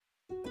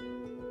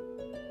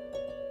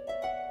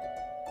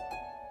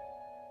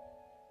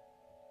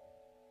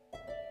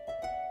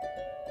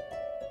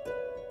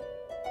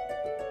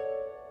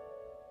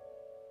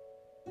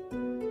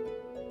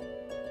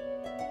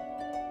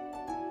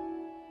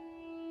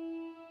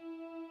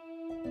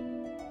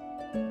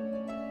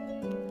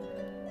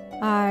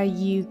Are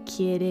you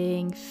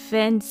kidding?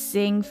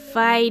 Fencing,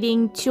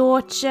 fighting,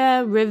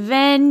 torture,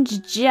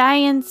 revenge,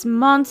 giants,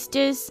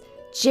 monsters,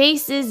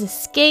 chases,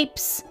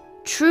 escapes,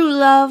 true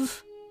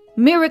love,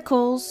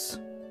 miracles.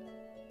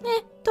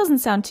 Doesn't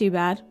sound too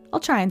bad. I'll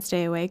try and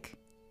stay awake.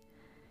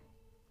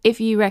 If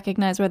you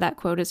recognize where that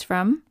quote is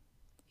from,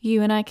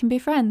 you and I can be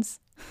friends.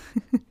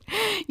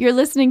 You're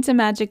listening to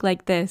Magic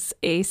Like This,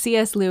 a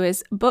C.S.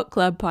 Lewis book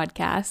club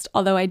podcast,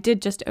 although I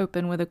did just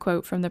open with a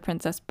quote from The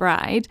Princess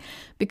Bride,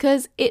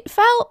 because it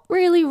felt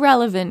really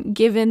relevant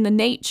given the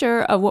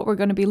nature of what we're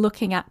going to be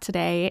looking at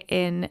today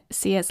in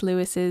C.S.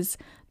 Lewis's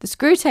The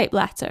Screwtape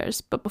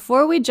Letters. But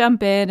before we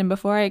jump in and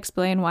before I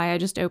explain why I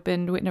just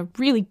opened in a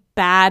really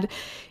bad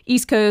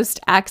East Coast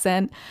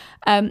accent,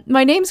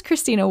 my name's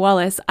Christina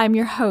Wallace. I'm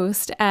your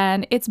host,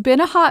 and it's been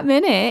a hot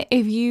minute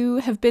if you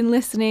have been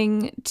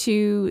listening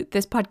to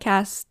this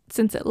podcast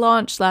since it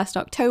launched last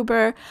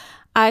October.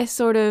 I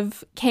sort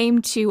of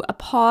came to a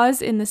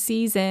pause in the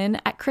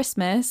season at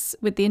Christmas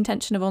with the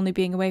intention of only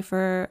being away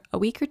for a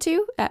week or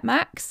two at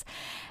max,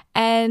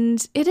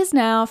 and it is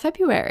now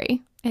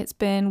February. It's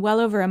been well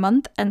over a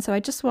month, and so I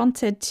just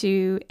wanted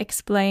to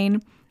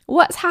explain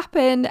what's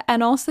happened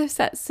and also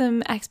set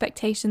some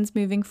expectations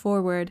moving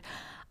forward.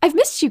 I've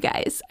missed you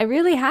guys. I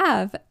really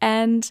have.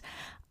 And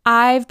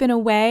I've been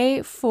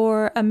away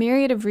for a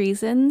myriad of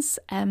reasons.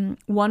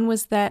 One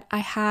was that I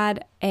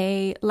had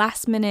a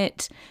last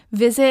minute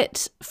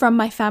visit from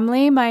my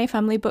family. My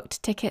family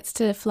booked tickets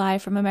to fly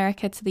from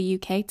America to the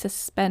UK to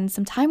spend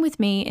some time with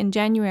me in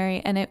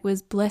January, and it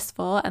was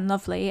blissful and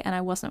lovely, and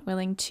I wasn't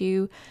willing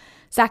to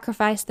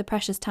sacrifice the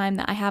precious time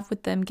that I have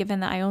with them, given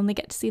that I only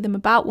get to see them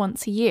about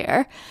once a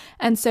year.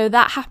 And so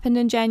that happened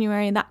in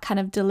January, and that kind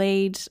of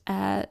delayed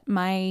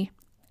my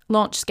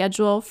launch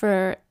schedule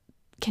for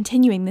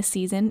continuing this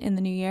season in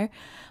the new year.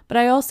 But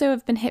I also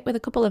have been hit with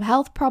a couple of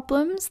health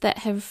problems that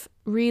have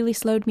really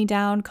slowed me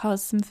down,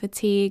 caused some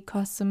fatigue,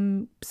 caused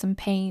some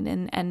pain,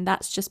 and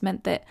that's just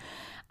meant that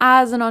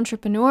as an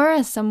entrepreneur,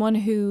 as someone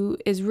who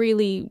is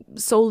really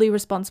solely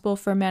responsible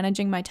for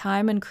managing my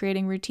time and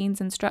creating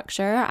routines and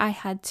structure, I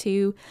had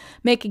to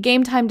make a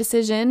game time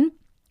decision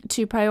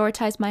to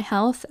prioritize my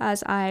health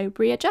as I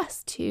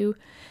readjust to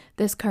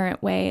this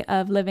current way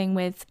of living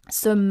with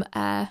some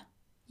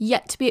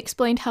yet to be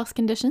explained health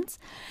conditions.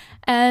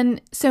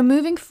 And so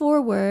moving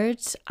forward,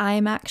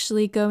 I'm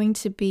actually going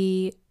to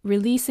be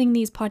releasing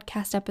these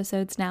podcast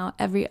episodes now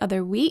every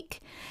other week.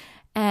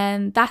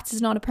 And that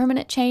is not a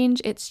permanent change.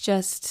 It's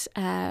just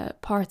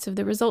part of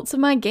the results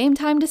of my game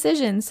time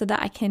decisions so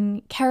that I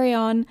can carry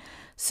on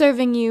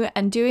serving you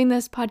and doing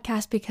this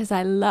podcast because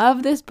I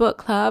love this book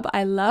club.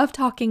 I love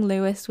talking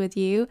Lewis with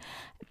you,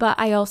 but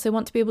I also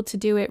want to be able to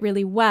do it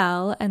really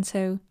well. And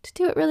so to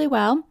do it really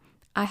well,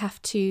 I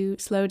have to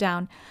slow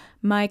down.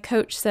 My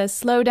coach says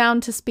slow down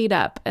to speed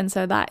up, and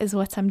so that is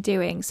what I'm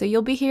doing. So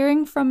you'll be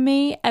hearing from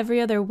me every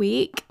other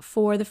week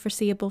for the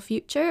foreseeable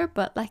future,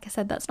 but like I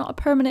said, that's not a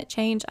permanent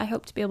change. I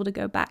hope to be able to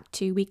go back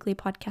to weekly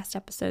podcast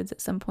episodes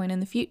at some point in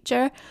the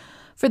future.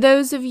 For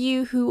those of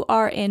you who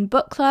are in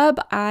book club,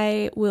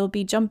 I will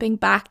be jumping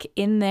back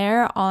in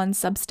there on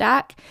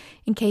Substack.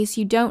 In case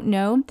you don't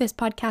know, this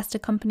podcast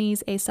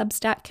accompanies a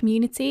Substack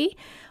community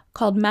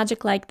called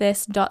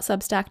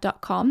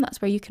magiclikethis.substack.com. That's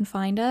where you can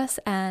find us.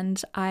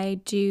 And I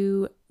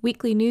do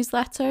weekly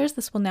newsletters.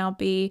 This will now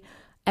be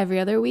every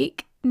other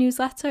week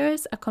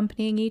newsletters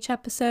accompanying each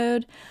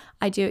episode.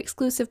 I do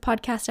exclusive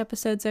podcast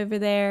episodes over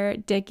there,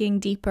 digging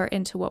deeper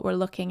into what we're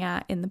looking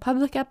at in the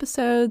public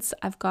episodes.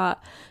 I've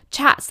got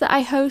chats that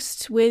I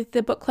host with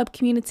the book club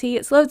community.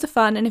 It's loads of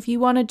fun. And if you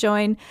want to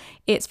join,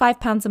 it's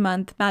 £5 a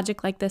month,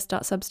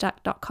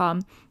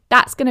 magiclikethis.substack.com.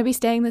 That's going to be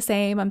staying the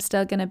same. I'm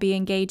still going to be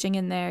engaging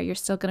in there. You're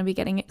still going to be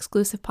getting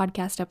exclusive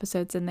podcast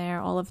episodes in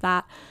there. All of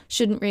that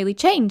shouldn't really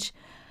change.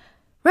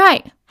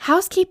 Right.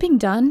 Housekeeping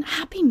done.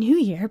 Happy New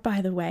Year,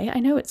 by the way. I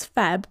know it's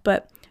Feb,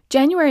 but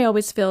January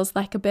always feels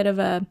like a bit of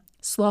a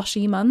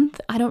sloshy month.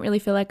 I don't really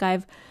feel like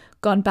I've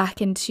gone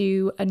back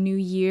into a new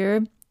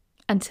year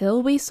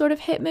until we sort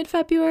of hit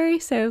mid-February.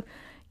 So,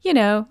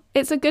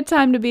 it's a good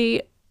time to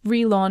be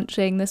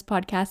relaunching this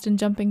podcast and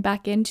jumping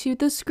back into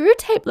The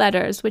Screwtape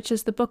Letters, which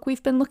is the book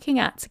we've been looking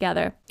at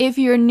together. If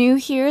you're new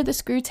here, The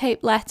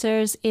Screwtape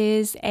Letters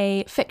is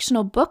a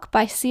fictional book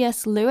by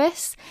C.S.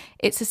 Lewis.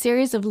 It's a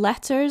series of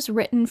letters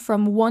written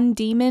from one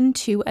demon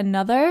to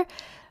another.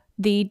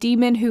 The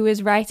demon who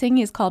is writing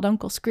is called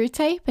Uncle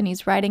Screwtape, and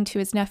he's writing to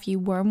his nephew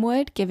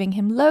Wormwood, giving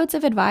him loads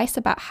of advice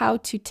about how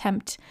to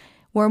tempt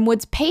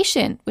Wormwood's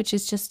patient, which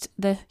is just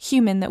the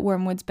human that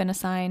Wormwood's been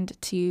assigned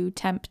to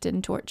tempt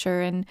and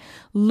torture and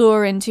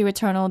lure into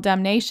eternal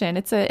damnation.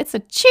 It's a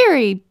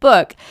cheery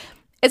book.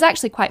 It's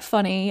actually quite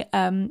funny,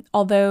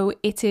 although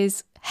it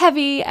is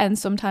heavy and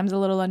sometimes a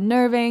little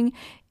unnerving.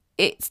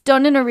 It's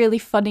done in a really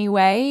funny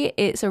way.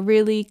 It's a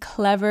really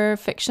clever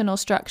fictional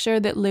structure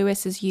that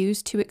Lewis has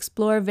used to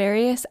explore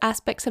various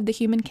aspects of the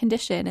human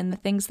condition and the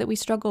things that we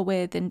struggle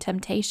with in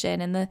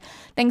temptation and the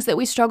things that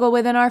we struggle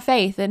with in our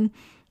faith. And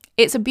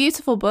It's a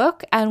beautiful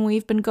book, and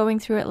we've been going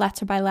through it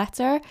letter by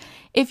letter.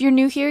 If you're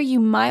new here, you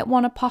might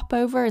want to pop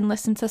over and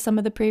listen to some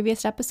of the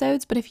previous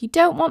episodes, but if you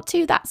don't want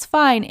to, that's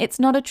fine. It's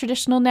not a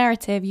traditional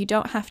narrative. You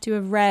don't have to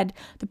have read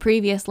the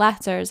previous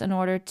letters in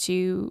order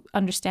to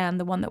understand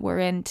the one that we're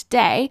in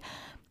today.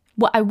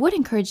 What I would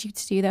encourage you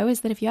to do, though,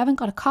 is that if you haven't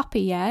got a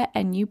copy yet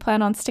and you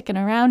plan on sticking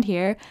around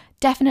here,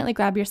 definitely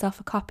grab yourself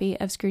a copy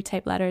of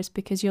Screwtape Letters,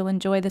 because you'll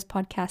enjoy this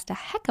podcast a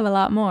heck of a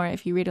lot more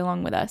if you read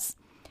along with us.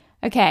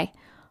 Okay,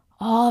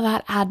 all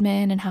that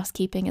admin and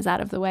housekeeping is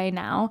out of the way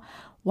now.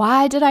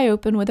 Why did I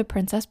open with a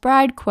Princess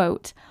Bride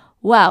quote?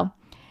 Well,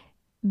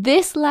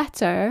 this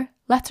letter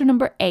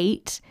number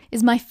 8,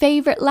 is my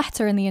favorite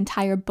letter in the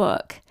entire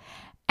book.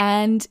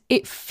 And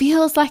it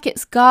feels like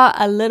it's got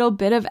a little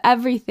bit of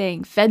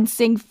everything.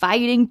 Fencing,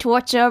 fighting,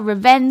 torture,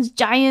 revenge,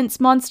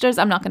 giants, monsters.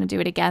 I'm not going to do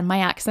it again. My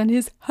accent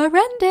is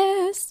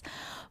horrendous.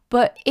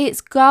 But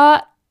it's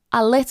got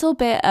a little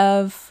bit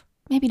of,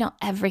 maybe not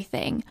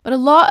everything, but a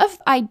lot of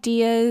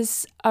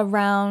ideas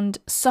around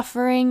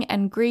suffering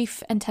and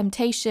grief and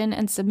temptation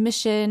and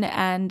submission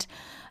and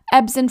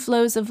ebbs and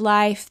flows of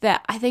life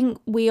that I think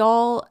we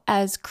all,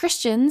 as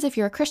Christians, if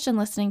you're a Christian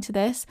listening to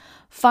this,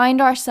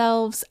 find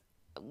ourselves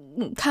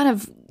kind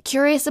of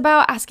curious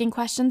about, asking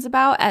questions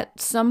about at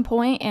some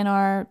point in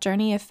our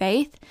journey of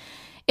faith.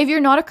 If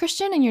you're not a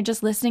Christian and you're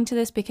just listening to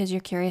this because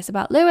you're curious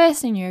about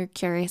Lewis and you're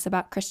curious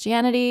about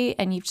Christianity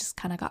and you've just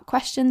kind of got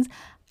questions,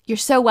 you're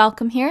so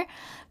welcome here.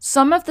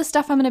 Some of the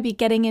stuff I'm going to be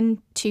getting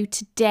into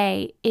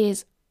today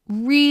is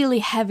really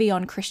heavy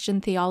on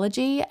Christian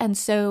theology, and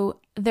so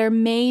there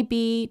may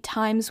be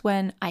times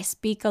when I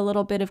speak a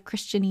little bit of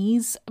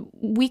Christianese.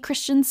 We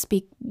Christians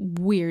speak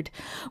weird.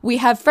 We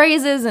have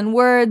phrases and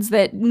words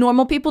that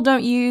normal people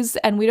don't use,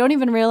 and we don't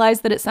even realize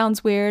that it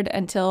sounds weird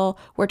until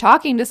we're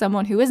talking to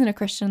someone who isn't a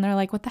Christian. They're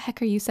like, what the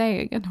heck are you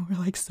saying? And we're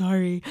like,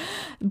 sorry.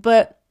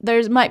 But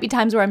there might be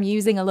times where I'm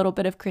using a little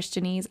bit of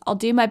Christianese. I'll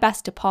do my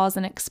best to pause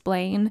and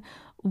explain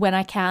when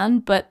I can,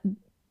 but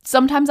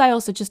sometimes I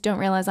also just don't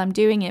realize I'm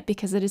doing it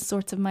because it is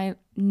sort of my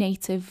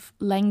native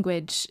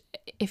language,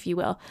 if you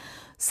will.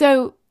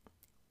 So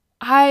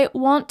I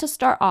want to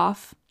start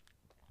off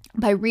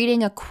by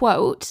reading a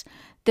quote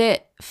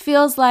that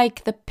feels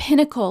like the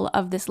pinnacle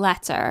of this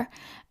letter.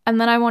 And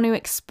then I want to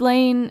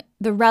explain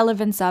the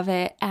relevance of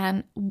it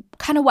and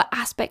kind of what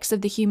aspects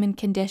of the human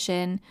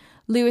condition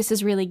Lewis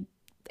is really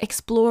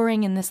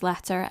exploring in this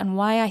letter, and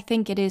why I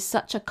think it is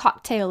such a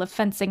cocktail of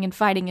fencing and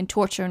fighting and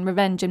torture and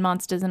revenge and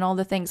monsters and all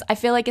the things. I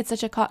feel like it's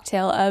such a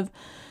cocktail of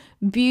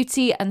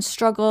beauty and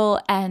struggle,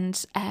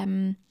 and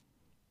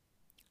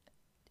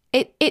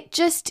it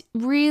just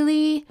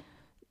really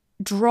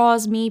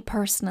draws me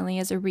personally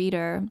as a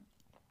reader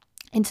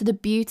into the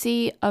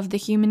beauty of the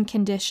human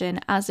condition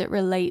as it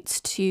relates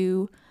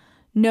to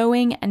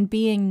knowing and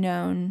being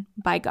known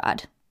by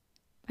God.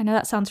 I know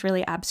that sounds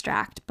really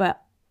abstract, but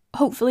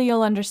hopefully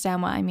you'll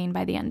understand what I mean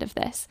by the end of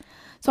this.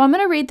 So I'm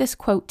going to read this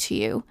quote to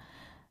you,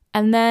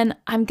 and then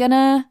I'm going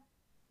to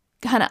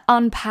kind of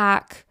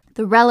unpack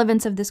the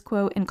relevance of this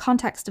quote in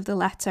context of the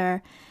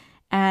letter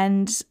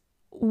and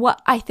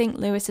what I think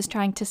Lewis is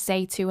trying to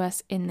say to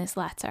us in this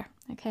letter.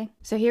 Okay,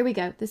 so here we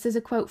go. This is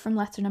a quote from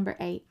letter number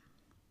 8.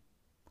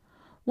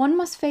 One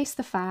must face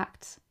the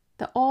fact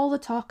that all the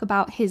talk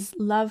about his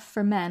love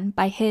for men,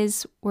 by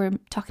his, we're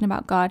talking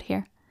about God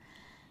here,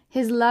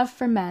 his love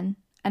for men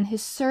and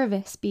his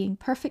service being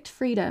perfect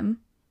freedom,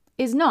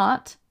 is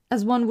not,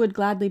 as one would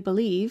gladly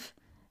believe,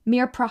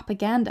 mere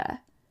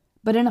propaganda,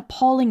 but an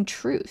appalling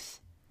truth.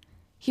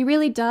 He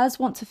really does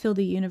want to fill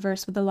the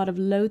universe with a lot of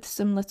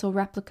loathsome little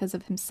replicas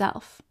of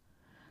himself.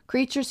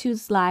 Creatures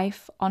whose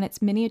life, on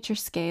its miniature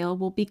scale,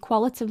 will be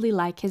qualitatively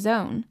like his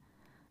own.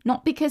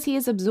 Not because he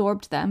has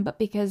absorbed them, but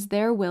because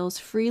their wills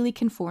freely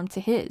conform to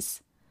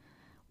his.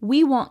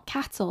 We want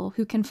cattle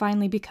who can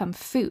finally become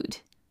food.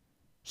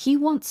 He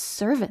wants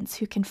servants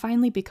who can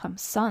finally become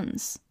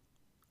sons.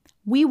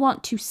 We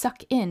want to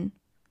suck in.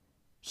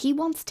 He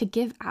wants to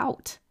give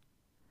out.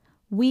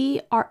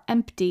 We are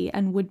empty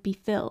and would be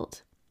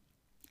filled.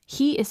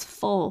 He is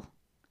full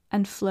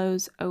and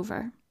flows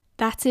over.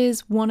 That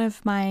is one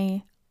of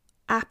my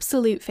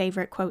absolute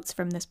favorite quotes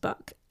from this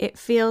book. It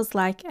feels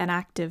like an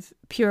act of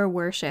pure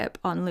worship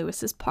on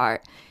Lewis's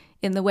part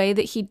in the way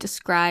that he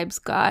describes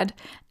God,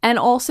 and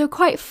also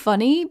quite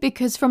funny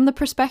because from the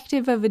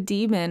perspective of a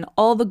demon,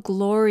 all the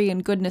glory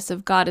and goodness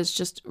of God is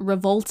just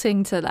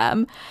revolting to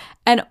them,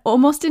 and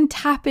almost in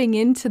tapping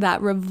into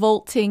that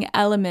revolting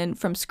element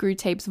from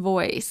Screwtape's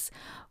voice,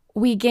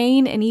 we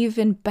gain an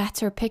even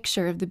better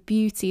picture of the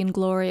beauty and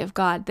glory of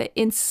God, that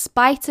in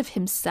spite of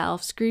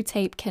himself,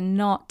 Screwtape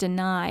cannot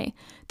deny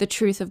the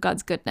truth of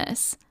God's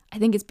goodness. I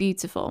think it's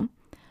beautiful.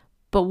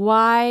 But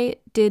why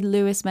did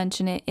Lewis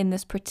mention it in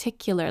this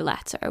particular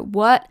letter?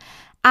 What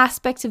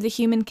aspect of the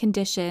human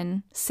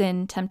condition,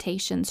 sin,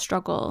 temptation,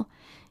 struggle,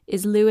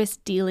 is Lewis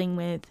dealing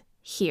with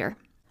here?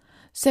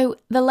 So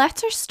the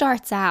letter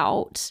starts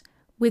out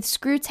with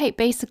Screwtape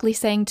basically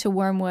saying to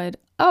Wormwood,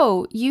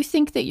 oh, you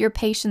think that your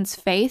patient's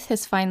faith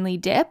has finally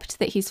dipped,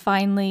 that he's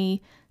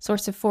finally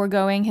sort of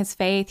foregoing his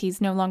faith.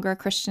 He's no longer a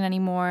Christian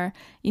anymore.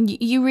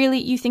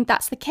 You think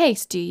that's the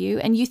case, do you?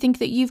 And you think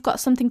that you've got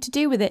something to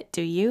do with it,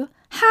 do you?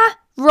 Ha!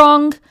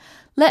 Wrong!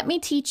 Let me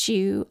teach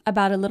you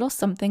about a little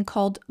something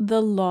called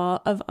the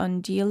law of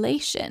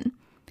undulation.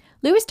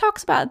 Lewis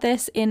talks about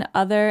this in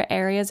other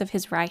areas of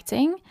his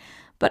writing,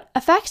 but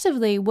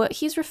effectively what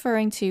he's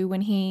referring to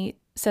when he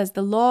says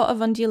the law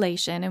of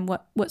undulation, and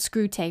what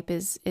Screwtape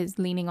is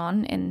leaning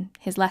on in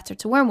his letter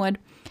to Wormwood,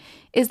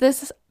 is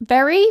this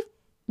very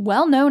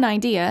well-known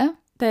idea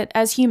that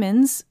as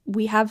humans,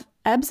 we have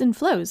ebbs and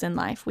flows in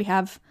life. We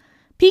have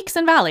peaks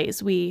and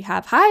valleys. We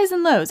have highs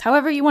and lows,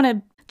 however you want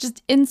to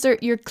just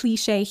insert your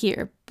cliche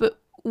here.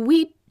 But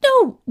we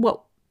know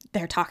what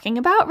they're talking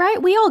about,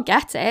 right? We all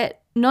get it.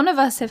 None of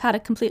us have had a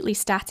completely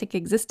static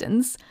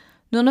existence.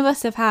 None of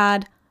us have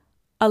had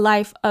a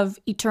life of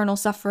eternal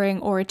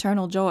suffering or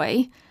eternal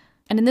joy.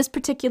 And in this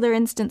particular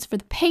instance, for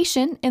the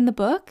patient in the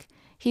book,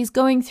 he's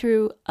going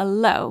through a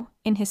low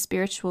in his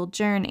spiritual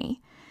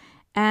journey.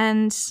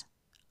 And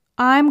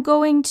I'm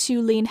going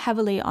to lean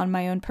heavily on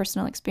my own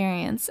personal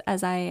experience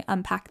as I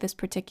unpack this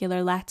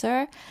particular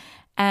letter.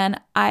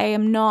 And I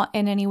am not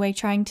in any way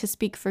trying to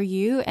speak for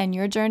you and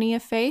your journey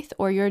of faith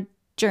or your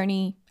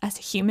journey as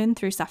a human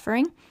through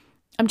suffering.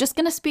 I'm just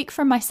going to speak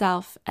for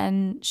myself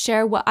and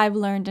share what I've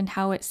learned and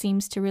how it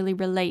seems to really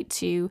relate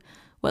to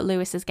what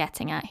Lewis is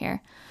getting at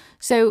here.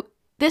 So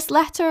this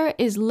letter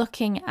is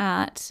looking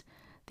at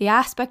the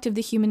aspect of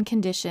the human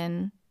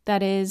condition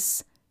that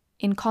is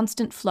in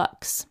constant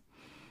flux,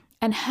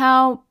 and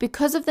how,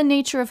 because of the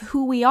nature of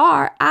who we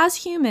are as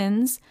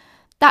humans,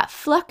 that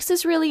flux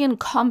is really in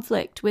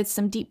conflict with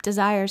some deep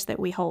desires that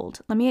we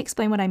hold. Let me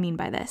explain what I mean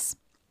by this.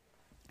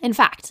 In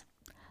fact,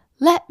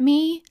 let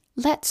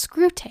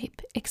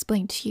Screwtape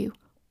explain to you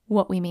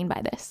what we mean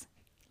by this.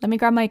 Let me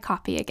grab my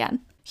copy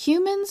again.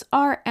 Humans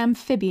are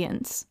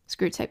amphibians,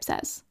 Screwtape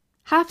says,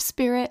 half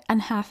spirit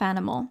and half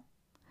animal.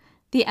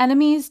 The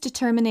enemy's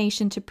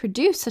determination to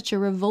produce such a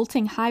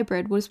revolting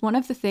hybrid was one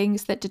of the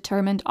things that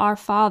determined our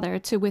Father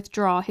to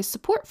withdraw his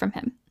support from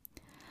him.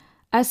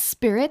 As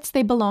spirits,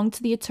 they belong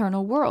to the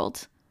eternal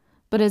world,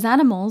 but as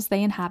animals,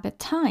 they inhabit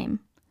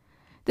time.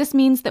 This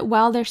means that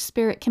while their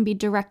spirit can be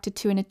directed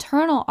to an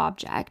eternal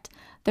object,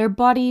 their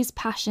bodies,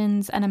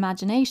 passions, and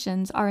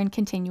imaginations are in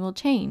continual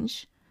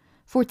change.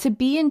 For to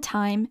be in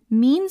time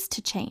means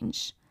to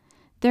change.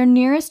 Their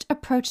nearest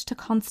approach to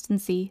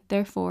constancy,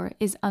 therefore,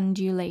 is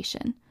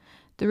undulation,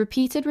 the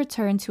repeated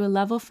return to a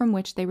level from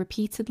which they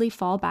repeatedly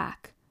fall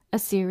back, a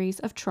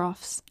series of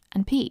troughs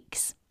and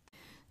peaks.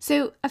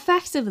 So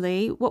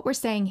effectively, what we're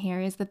saying here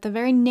is that the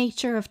very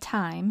nature of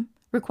time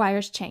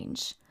requires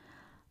change.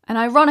 And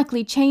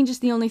ironically, change is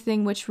the only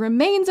thing which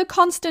remains a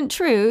constant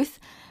truth,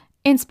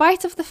 in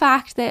spite of the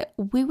fact that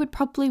we would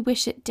probably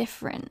wish it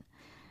different,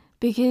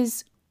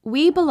 because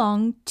we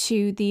belong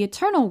to the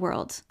eternal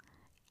world,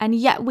 and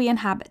yet we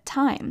inhabit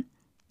time.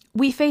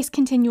 We face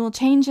continual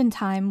change in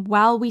time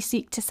while we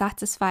seek to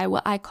satisfy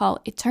what I call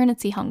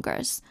eternity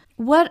hungers.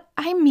 What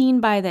I mean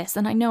by this,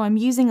 and I know I'm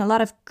using a lot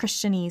of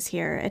Christianese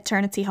here,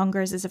 eternity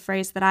hungers is a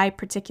phrase that I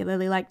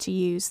particularly like to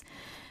use.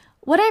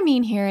 What I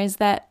mean here is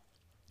that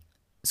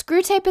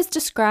Screwtape is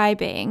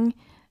describing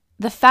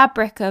the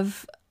fabric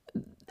of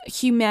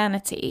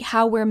humanity,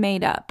 how we're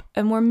made up.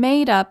 And we're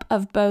made up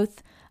of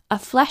both a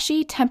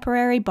fleshy,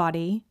 temporary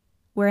body,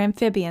 we're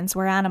amphibians,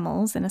 we're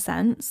animals in a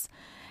sense,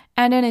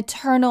 and an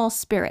eternal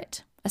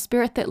spirit, a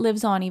spirit that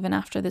lives on even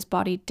after this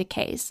body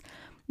decays.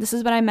 This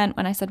is what I meant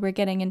when I said we're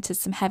getting into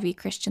some heavy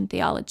Christian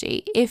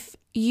theology. If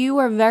you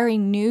are very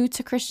new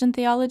to Christian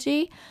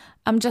theology,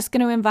 I'm just going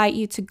to invite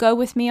you to go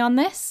with me on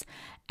this.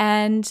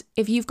 And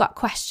if you've got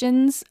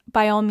questions,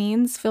 by all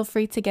means, feel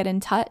free to get in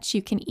touch.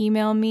 You can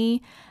email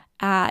me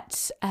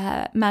at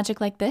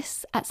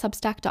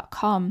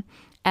magiclikethis@substack.com.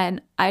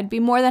 And I'd be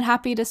more than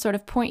happy to sort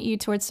of point you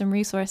towards some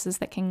resources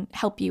that can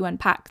help you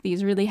unpack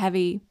these really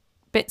heavy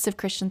bits of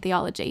Christian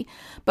theology.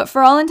 But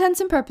for all intents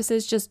and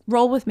purposes, just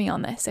roll with me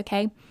on this,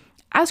 okay?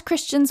 As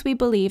Christians, we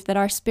believe that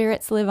our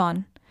spirits live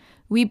on.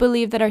 We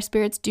believe that our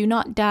spirits do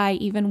not die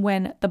even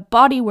when the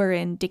body we're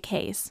in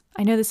decays.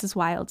 I know this is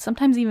wild.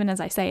 Sometimes even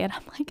as I say it,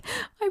 I'm like,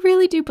 I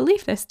really do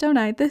believe this, don't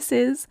I? This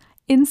is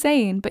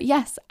insane. But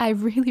yes, I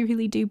really,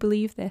 really do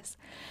believe this.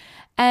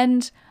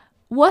 And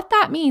what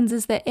that means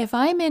is that if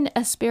I'm in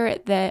a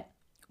spirit that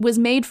was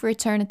made for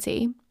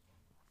eternity,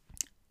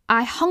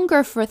 I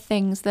hunger for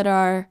things that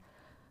are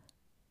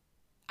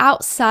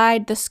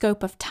outside the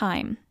scope of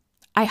time.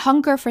 I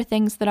hunger for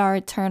things that are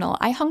eternal.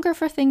 I hunger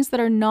for things that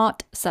are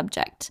not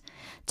subject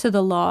to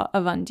the law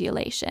of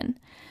undulation.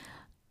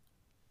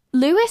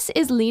 Lewis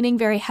is leaning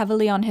very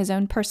heavily on his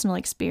own personal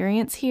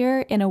experience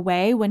here in a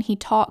way when he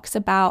talks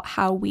about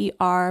how we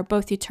are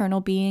both eternal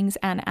beings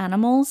and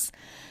animals.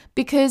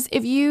 Because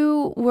if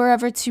you were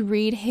ever to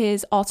read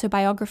his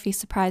autobiography,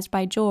 Surprised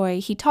by Joy,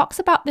 he talks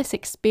about this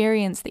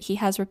experience that he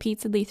has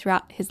repeatedly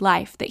throughout his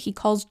life that he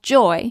calls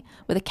joy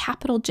with a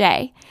capital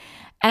J.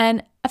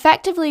 And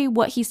effectively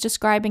what he's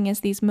describing is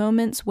these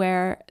moments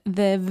where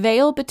the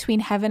veil between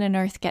heaven and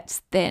earth gets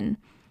thin.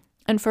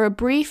 And for a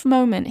brief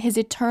moment, his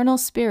eternal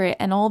spirit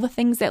and all the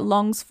things it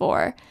longs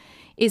for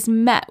is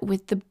met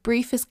with the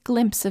briefest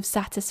glimpse of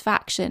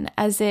satisfaction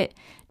as it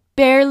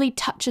barely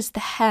touches the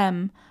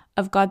hem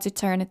of God's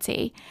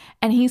eternity.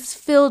 And he's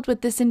filled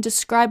with this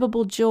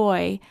indescribable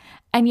joy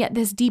and yet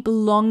this deep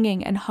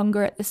longing and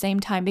hunger at the same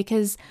time,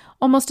 because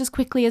almost as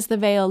quickly as the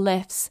veil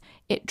lifts,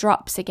 it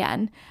drops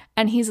again.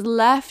 And he's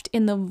left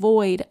in the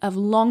void of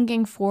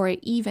longing for it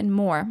even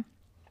more.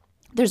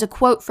 There's a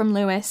quote from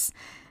Lewis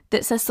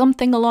that says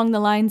something along the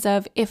lines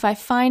of, "If I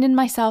find in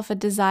myself a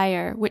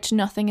desire which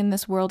nothing in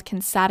this world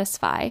can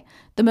satisfy,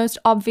 the most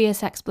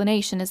obvious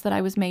explanation is that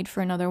I was made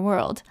for another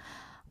world."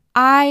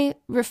 I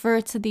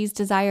refer to these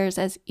desires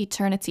as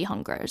eternity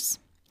hungers.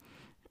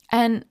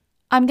 And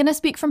I'm going to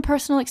speak from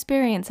personal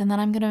experience, and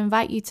then I'm going to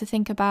invite you to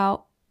think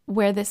about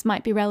where this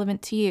might be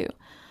relevant to you.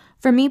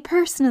 For me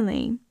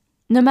personally,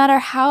 no matter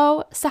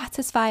how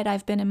satisfied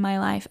I've been in my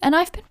life, and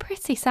I've been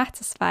pretty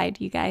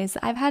satisfied, you guys,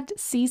 I've had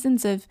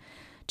seasons of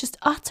just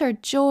utter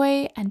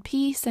joy and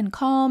peace and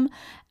calm,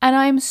 and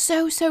I'm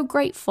so, so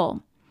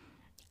grateful.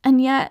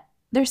 And yet,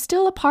 there's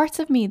still a part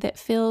of me that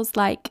feels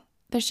like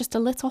there's just a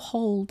little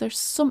hole. There's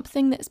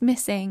something that's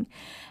missing.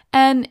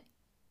 And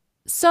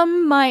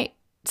some might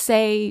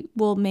say,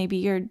 well, maybe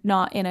you're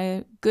not in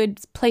a good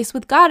place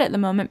with God at the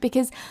moment,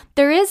 because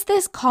there is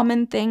this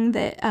common thing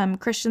that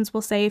Christians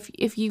will say,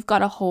 if you've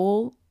got a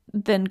hole,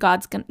 then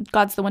God's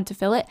the one to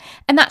fill it.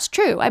 And that's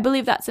true. I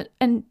believe that's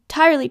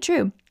entirely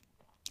true.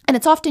 And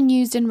it's often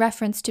used in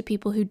reference to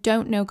people who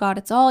don't know God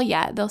at all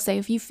yet. They'll say,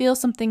 if you feel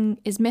something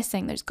is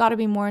missing, there's got to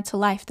be more to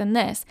life than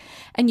this,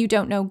 and you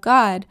don't know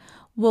God,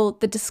 well,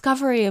 the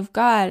discovery of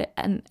God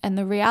and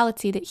the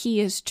reality that he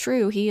is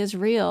true, he is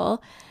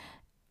real,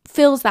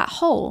 fills that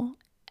hole.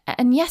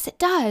 And yes, it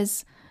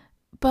does.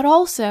 But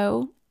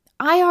also,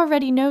 I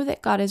already know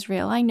that God is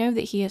real. I know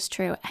that he is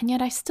true. And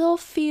yet I still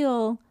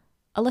feel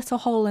a little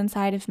hole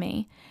inside of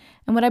me.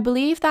 And what I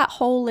believe that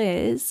hole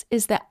is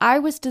that I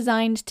was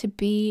designed to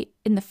be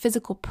in the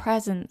physical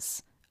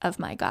presence of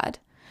my God.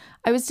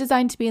 I was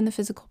designed to be in the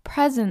physical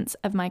presence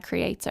of my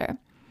Creator.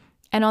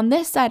 And on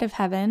this side of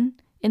heaven,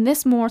 in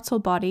this mortal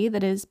body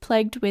that is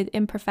plagued with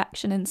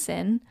imperfection and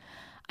sin,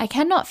 I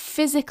cannot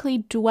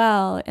physically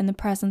dwell in the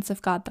presence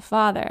of God the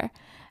Father.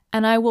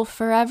 And I will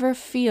forever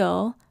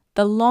feel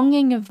the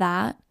longing of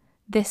that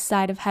this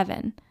side of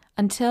heaven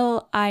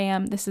until I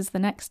am, this is the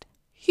next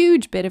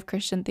huge bit of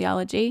Christian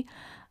theology,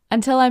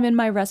 until I'm in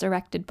my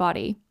resurrected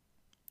body.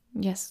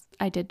 Yes,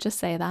 I did just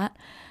say that.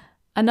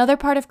 Another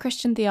part of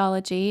Christian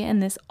theology,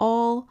 and this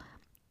all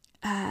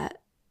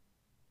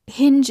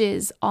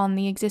hinges on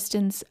the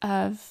existence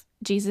of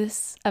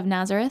Jesus of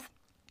Nazareth,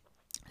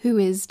 who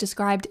is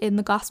described in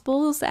the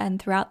Gospels and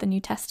throughout the New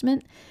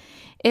Testament,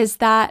 is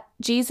that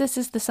Jesus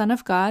is the Son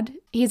of God.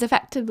 He is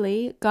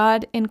effectively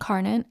God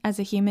incarnate as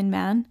a human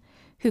man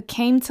who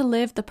came to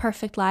live the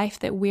perfect life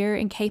that we're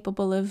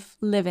incapable of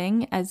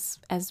living as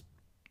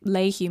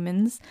lay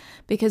humans,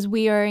 because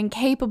we are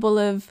incapable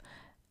of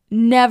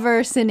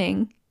never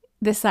sinning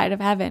this side of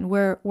heaven.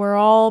 We're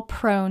all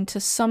prone to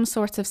some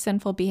sort of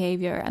sinful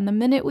behavior. And the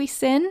minute we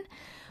sin,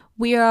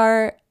 we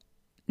are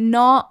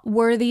not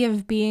worthy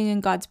of being in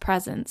God's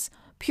presence,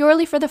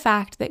 purely for the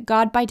fact that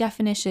God, by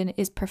definition,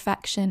 is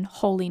perfection,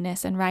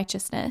 holiness, and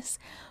righteousness.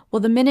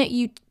 Well, the minute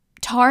you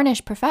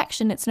tarnish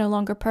perfection, it's no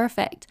longer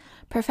perfect.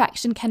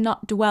 Perfection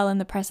cannot dwell in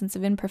the presence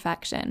of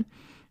imperfection.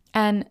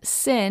 And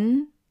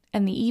sin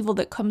and the evil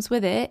that comes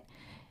with it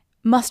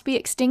must be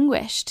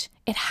extinguished.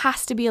 It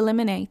has to be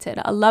eliminated.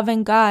 A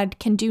loving God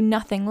can do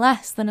nothing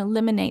less than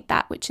eliminate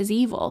that which is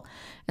evil.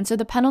 And so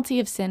the penalty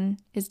of sin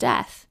is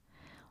death.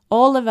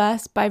 All of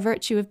us, by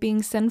virtue of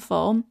being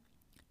sinful,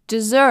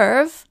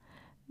 deserve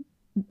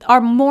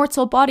our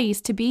mortal bodies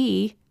to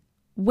be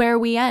where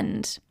we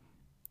end.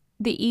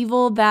 The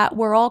evil that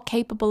we're all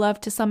capable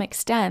of to some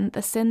extent,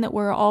 the sin that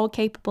we're all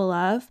capable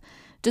of,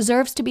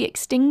 deserves to be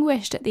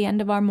extinguished at the end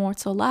of our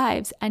mortal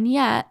lives. And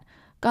yet,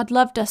 God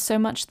loved us so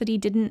much that he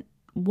didn't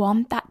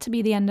want that to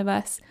be the end of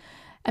us.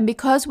 And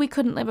because we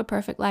couldn't live a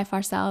perfect life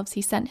ourselves,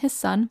 he sent his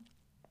Son,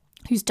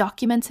 who's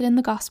documented in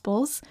the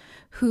Gospels,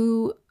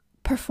 who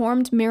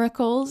performed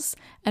miracles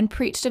and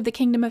preached of the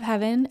kingdom of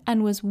heaven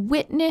and was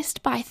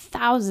witnessed by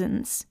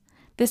thousands.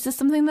 This is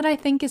something that I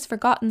think is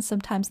forgotten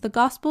sometimes. The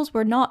Gospels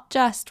were not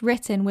just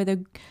written with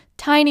a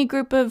tiny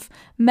group of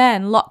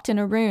men locked in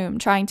a room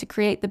trying to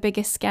create the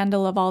biggest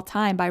scandal of all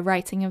time by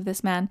writing of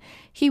this man.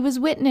 Jesus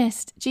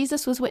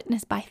was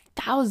witnessed by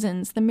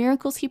thousands. The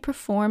miracles he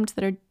performed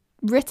that are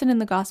written in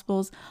the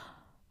Gospels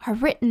are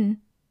written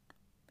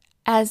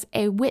as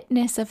a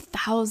witness of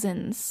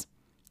thousands.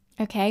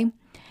 Okay?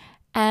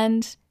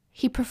 And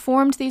he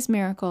performed these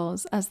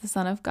miracles as the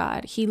Son of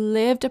God. He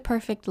lived a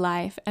perfect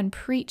life and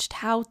preached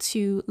how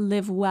to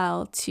live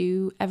well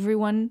to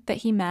everyone that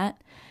he met.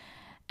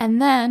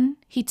 And then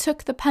he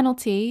took the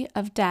penalty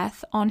of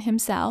death on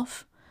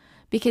himself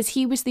because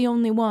he was the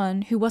only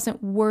one who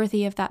wasn't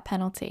worthy of that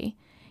penalty.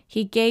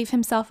 He gave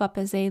himself up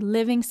as a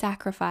living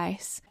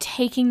sacrifice,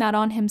 taking that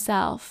on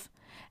himself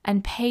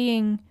and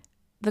paying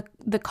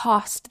the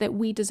cost that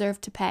we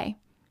deserve to pay.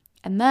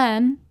 And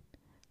then,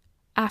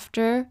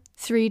 after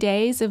 3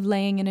 days of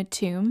laying in a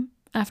tomb,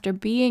 after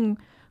being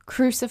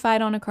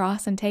crucified on a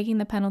cross and taking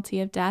the penalty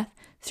of death,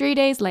 3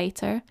 days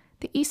later,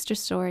 the Easter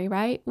story,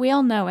 right? We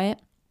all know it.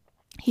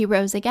 He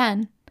rose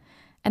again.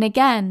 And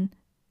again,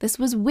 this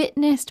was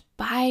witnessed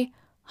by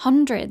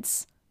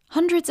hundreds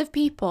of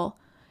people.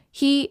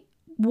 He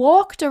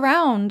walked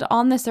around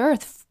on this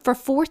earth for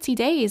 40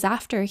 days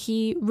after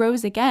he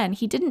rose again.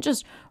 He didn't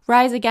just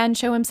rise again,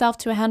 show himself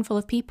to a handful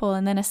of people,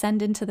 and then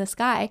ascend into the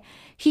sky.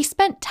 He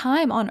spent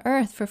time on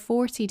earth for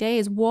 40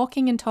 days,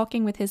 walking and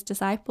talking with his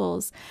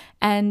disciples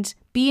and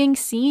being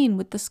seen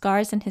with the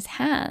scars in his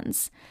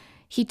hands.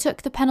 He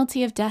took the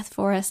penalty of death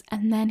for us,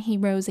 and then he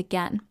rose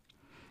again.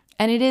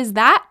 And it is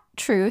that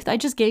truth, I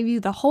just gave you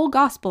the whole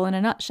gospel in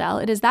a nutshell.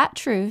 It is that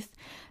truth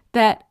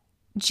that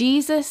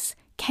Jesus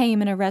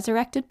came in a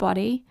resurrected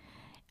body,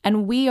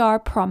 and we are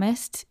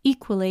promised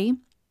equally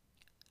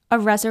a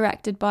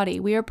resurrected body.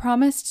 We are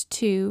promised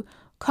to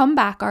come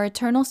back, our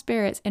eternal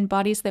spirits, in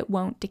bodies that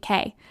won't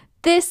decay.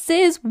 This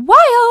is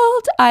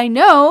wild! I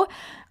know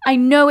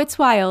it's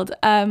wild.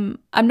 I'm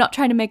not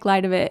trying to make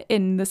light of it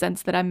in the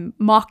sense that I'm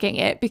mocking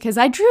it, because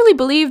I truly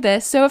believe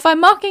this. So if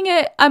I'm mocking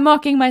it, I'm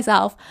mocking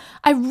myself.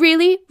 I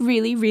really,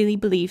 really, really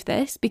believe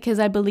this because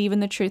I believe in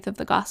the truth of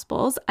the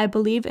Gospels. I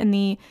believe in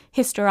the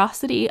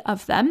historicity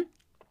of them.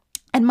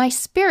 And my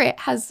spirit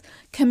has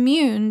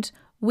communed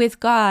with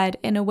God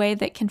in a way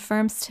that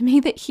confirms to me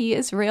that he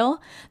is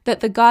real, that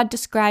the God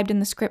described in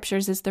the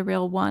scriptures is the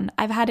real one.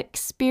 I've had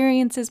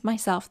experiences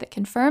myself that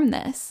confirm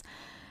this.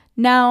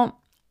 Now,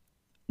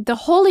 the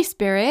Holy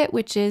Spirit,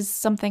 which is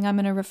something I'm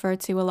going to refer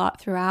to a lot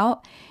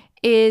throughout,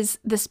 is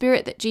the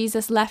spirit that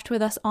Jesus left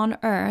with us on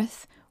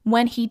earth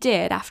when he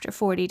did, after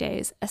 40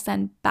 days,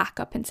 ascend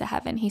back up into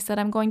heaven. He said,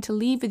 I'm going to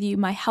leave with you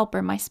my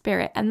helper, my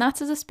spirit. And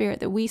that is a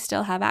spirit that we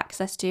still have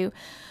access to,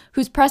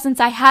 whose presence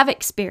I have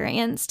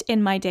experienced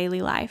in my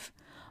daily life.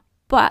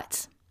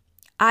 But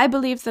I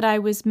believe that I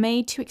was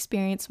made to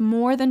experience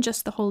more than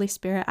just the Holy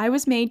Spirit. I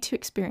was made to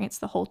experience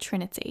the whole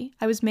Trinity.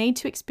 I was made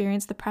to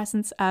experience the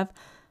presence of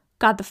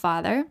God the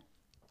Father,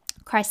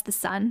 Christ the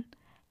Son,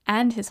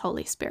 and his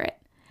Holy Spirit.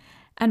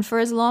 And for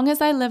as long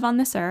as I live on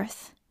this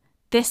earth,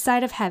 this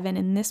side of heaven,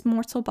 in this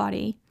mortal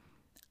body,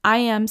 I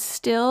am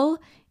still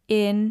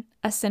in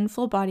a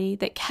sinful body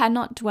that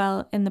cannot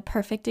dwell in the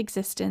perfect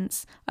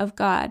existence of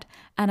God.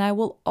 And I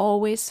will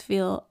always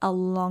feel a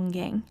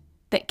longing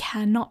that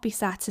cannot be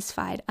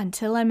satisfied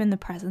until I'm in the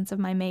presence of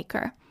my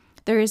Maker.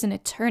 There is an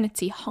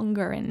eternity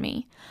hunger in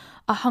me,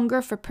 a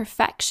hunger for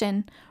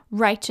perfection,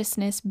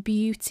 righteousness,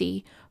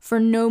 beauty, for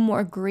no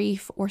more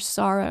grief or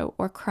sorrow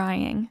or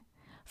crying.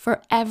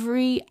 For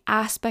every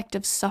aspect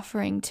of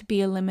suffering to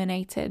be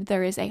eliminated,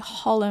 there is a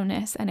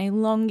hollowness and a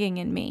longing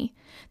in me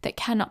that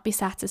cannot be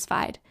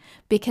satisfied,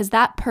 because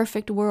that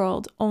perfect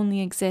world only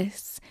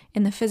exists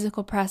in the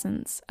physical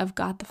presence of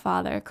God the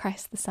Father,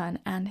 Christ the Son,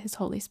 and his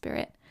Holy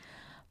Spirit.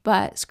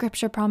 But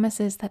Scripture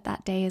promises that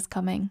that day is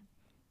coming,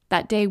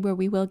 that day where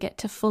we will get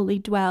to fully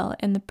dwell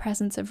in the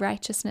presence of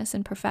righteousness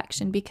and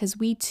perfection, because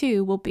we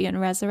too will be in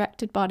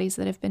resurrected bodies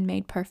that have been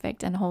made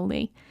perfect and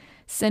holy.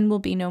 Sin will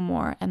be no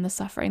more, and the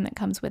suffering that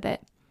comes with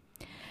it.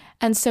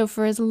 And so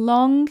for as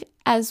long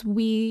as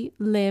we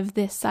live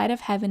this side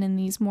of heaven in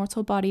these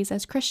mortal bodies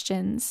as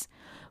Christians,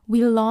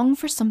 we long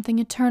for something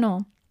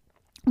eternal.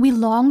 We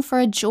long for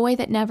a joy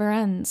that never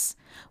ends.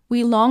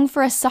 We long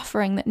for a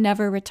suffering that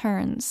never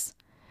returns.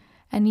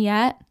 And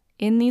yet,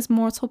 in these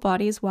mortal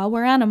bodies, while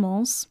we're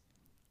animals,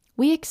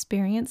 we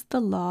experience the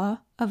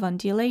law of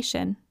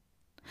undulation.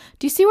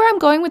 Do you see where I'm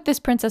going with this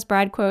Princess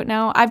Bride quote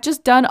now? I've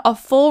just done a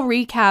full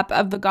recap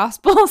of the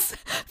Gospels.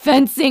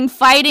 Fencing,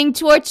 fighting,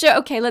 torture.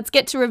 Okay, let's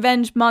get to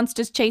revenge,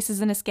 monsters, chases,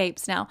 and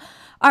escapes now.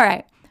 All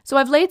right, so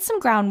I've laid some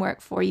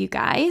groundwork for you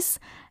guys.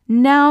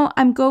 Now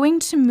I'm going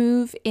to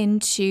move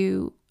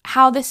into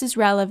how this is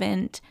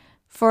relevant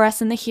for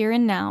us in the here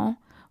and now,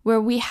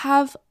 where we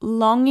have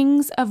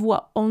longings of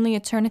what only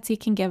eternity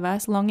can give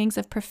us, longings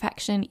of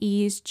perfection,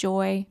 ease,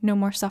 joy, no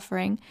more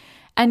suffering.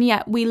 And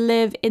yet we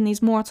live in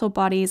these mortal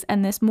bodies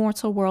and this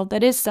mortal world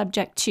that is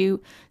subject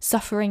to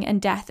suffering and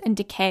death and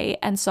decay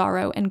and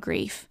sorrow and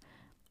grief.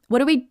 What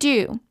do we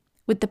do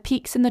with the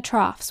peaks and the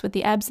troughs, with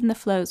the ebbs and the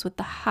flows, with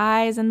the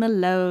highs and the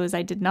lows?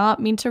 I did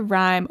not mean to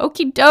rhyme.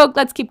 Okie doke,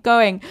 let's keep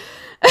going.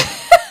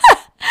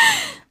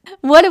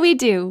 What do we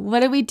do?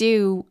 What do we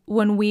do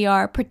when we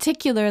are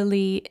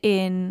particularly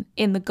in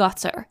the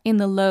gutter, in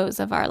the lows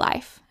of our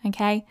life?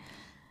 Okay?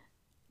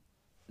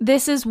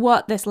 This is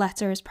what this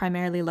letter is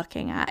primarily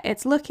looking at.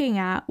 It's looking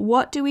at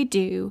what do we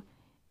do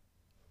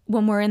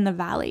when we're in the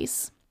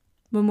valleys,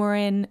 when we're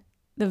in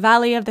the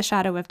valley of the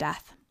shadow of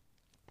death.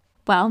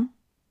 Well,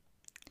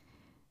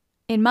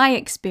 in my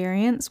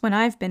experience, when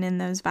I've been in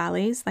those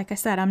valleys, like I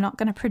said, I'm not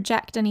going to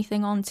project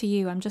anything onto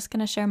you. I'm just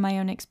going to share my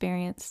own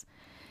experience.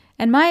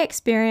 In my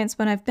experience,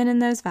 when I've been in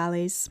those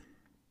valleys,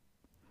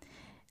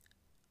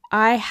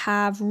 I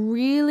have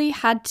really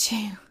had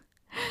to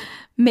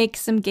make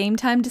some game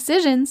time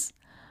decisions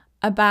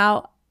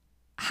about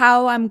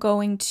how I'm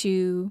going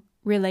to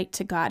relate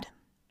to God.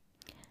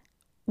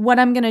 What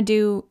I'm going to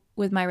do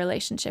with my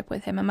relationship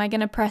with him? Am I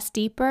going to press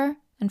deeper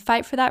and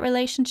fight for that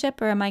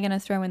relationship, or am I going to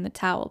throw in the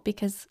towel?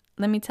 Because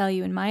let me tell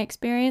you, in my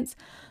experience,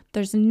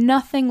 there's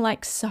nothing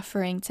like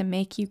suffering to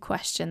make you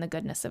question the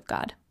goodness of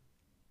God.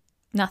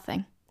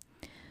 Nothing.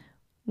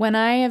 When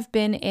I have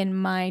been in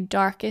my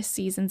darkest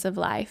seasons of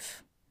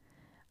life,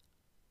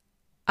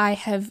 I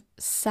have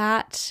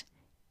sat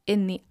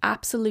in the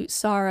absolute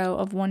sorrow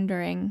of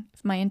wondering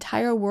if my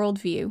entire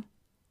worldview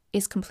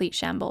is complete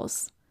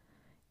shambles.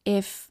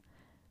 If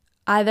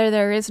either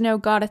there is no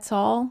God at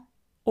all,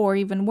 or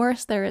even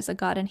worse, there is a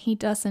God and he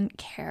doesn't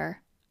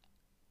care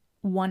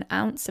 1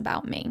 ounce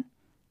about me.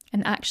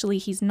 And actually,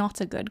 he's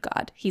not a good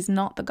God. He's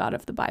not the God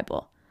of the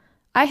Bible.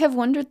 I have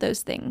wondered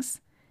those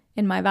things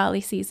in my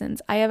valley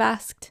seasons. I have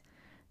asked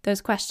those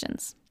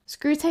questions.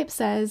 Screwtape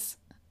says,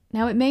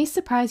 now it may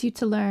surprise you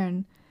to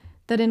learn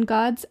that in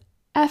God's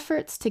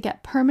efforts to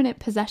get permanent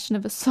possession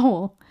of a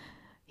soul,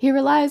 he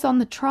relies on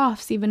the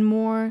troughs even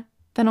more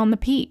than on the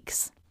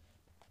peaks.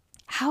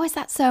 How is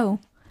that so?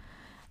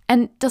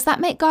 And does that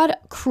make God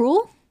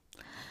cruel?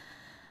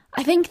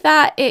 I think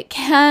that it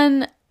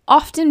can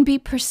often be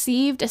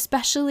perceived,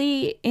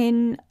 especially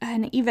in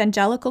an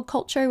evangelical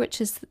culture, which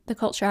is the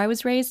culture I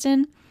was raised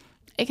in.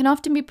 It can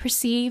often be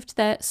perceived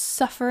that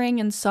suffering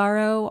and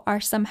sorrow are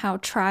somehow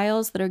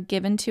trials that are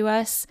given to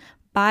us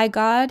by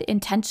God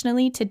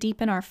intentionally to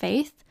deepen our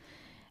faith.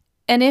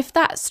 And if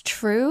that's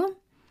true,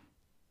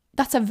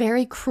 that's a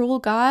very cruel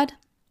God.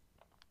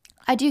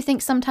 I do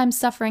think sometimes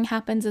suffering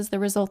happens as the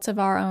result of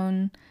our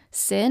own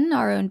sin,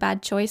 our own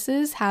bad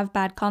choices have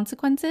bad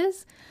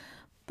consequences.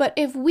 But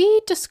if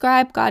we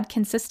describe God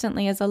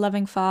consistently as a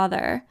loving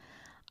father,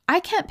 I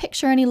can't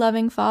picture any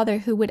loving father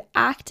who would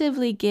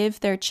actively give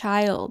their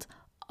child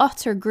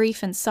utter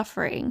grief and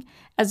suffering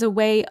as a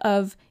way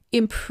of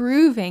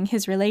improving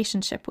his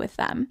relationship with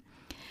them.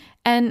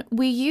 And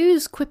we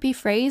use quippy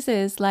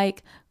phrases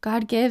like,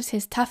 God gives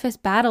his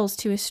toughest battles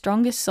to his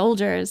strongest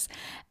soldiers,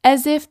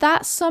 as if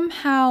that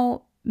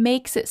somehow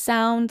makes it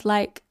sound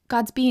like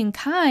God's being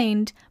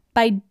kind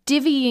by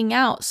divvying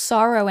out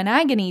sorrow and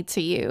agony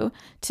to you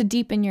to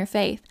deepen your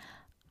faith.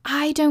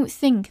 I don't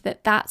think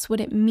that that's what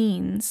it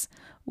means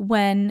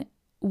when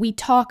we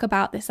talk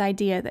about this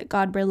idea that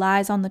God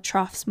relies on the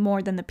troughs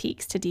more than the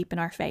peaks to deepen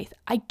our faith.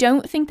 I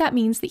don't think that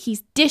means that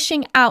he's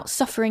dishing out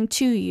suffering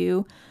to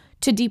you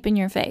to deepen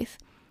your faith.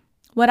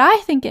 What I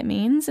think it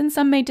means, and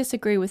some may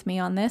disagree with me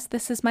on this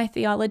is my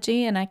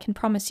theology, and I can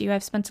promise you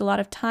I've spent a lot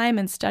of time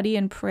and study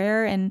and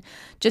prayer and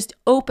just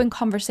open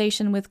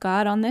conversation with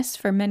God on this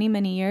for many,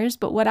 many years.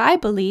 But what I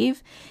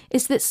believe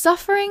is that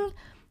suffering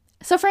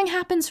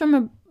happens from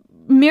a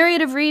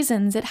myriad of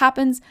reasons. It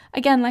happens,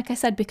 again, like I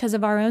said, because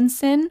of our own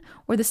sin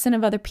or the sin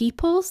of other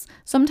people's.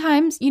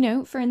 Sometimes,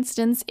 for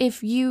instance,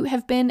 if you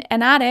have been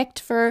an addict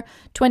for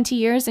 20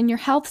 years and your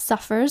health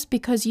suffers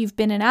because you've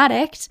been an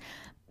addict,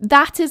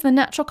 that is the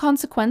natural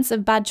consequence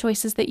of bad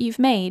choices that you've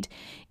made.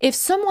 If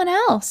someone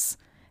else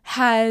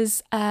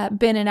has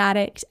been an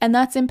addict and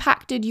that's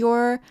impacted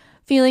your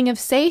feeling of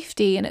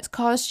safety and it's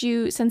caused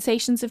you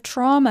sensations of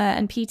trauma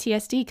and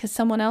PTSD because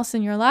someone else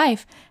in your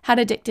life had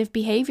addictive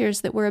behaviors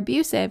that were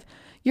abusive,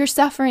 you're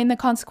suffering the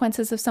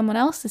consequences of someone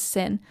else's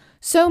sin.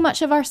 So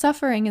much of our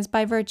suffering is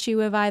by virtue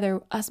of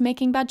either us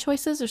making bad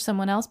choices or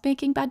someone else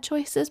making bad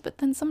choices, but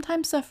then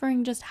sometimes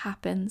suffering just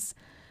happens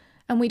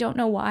and we don't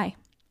know why.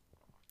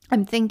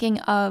 I'm thinking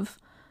of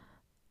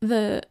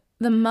the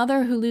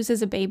mother who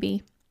loses a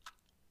baby.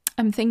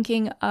 I'm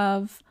thinking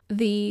of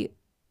the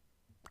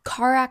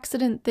car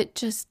accident that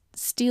just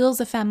steals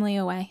a family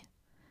away.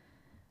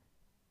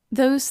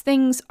 Those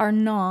things are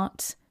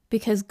not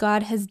because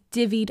God has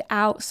divvied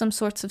out some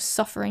sorts of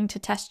suffering to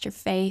test your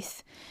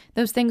faith.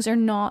 Those things are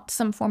not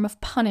some form of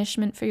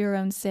punishment for your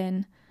own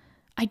sin.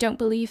 I don't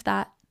believe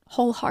that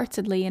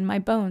wholeheartedly in my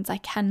bones. I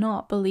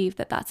cannot believe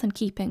that that's in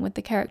keeping with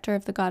the character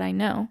of the God I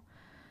know.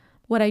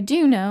 What I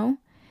do know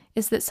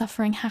is that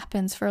suffering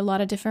happens for a lot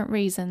of different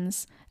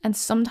reasons, and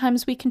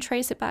sometimes we can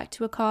trace it back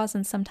to a cause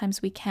and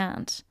sometimes we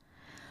can't.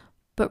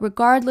 But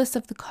regardless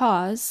of the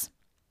cause,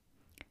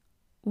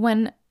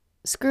 when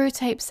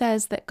Screwtape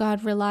says that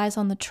God relies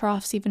on the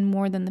troughs even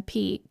more than the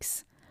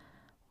peaks,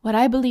 what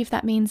I believe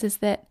that means is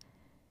that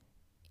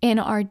in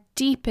our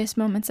deepest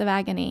moments of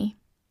agony,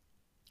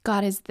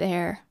 God is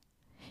there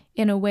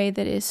in a way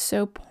that is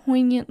so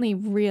poignantly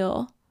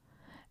real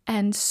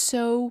and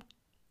so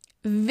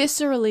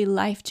viscerally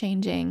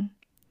life-changing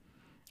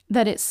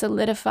that it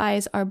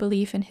solidifies our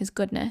belief in his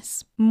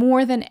goodness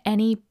more than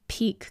any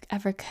peak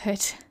ever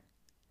could.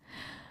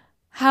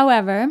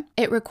 However,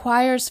 it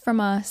requires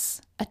from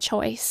us a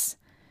choice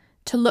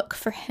to look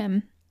for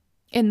him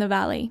in the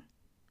valley,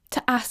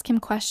 to ask him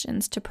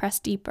questions, to press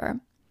deeper.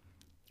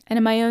 And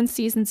in my own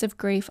seasons of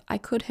grief, I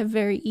could have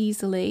very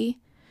easily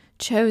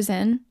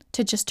chosen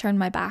to just turn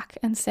my back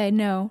and say,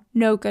 no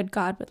good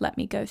God would let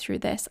me go through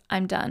this.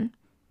 I'm done.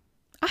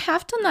 I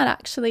have done that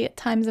actually at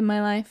times in my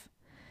life.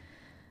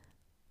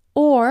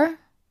 Or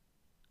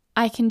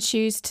I can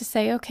choose to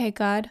say, okay,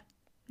 God,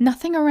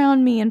 nothing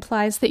around me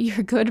implies that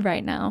you're good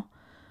right now,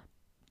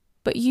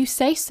 but you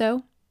say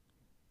so.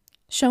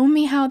 Show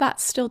me how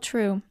that's still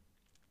true.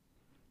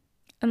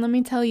 And let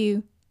me tell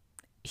you,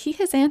 he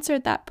has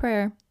answered that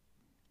prayer.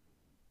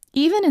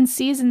 Even in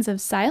seasons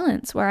of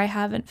silence where I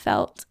haven't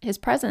felt his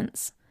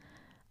presence,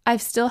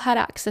 I've still had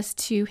access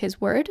to his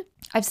word.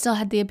 I've still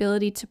had the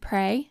ability to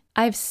pray.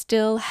 I've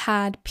still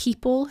had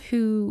people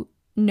who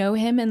know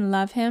him and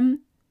love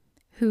him,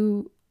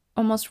 who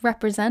almost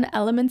represent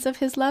elements of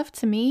his love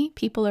to me,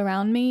 people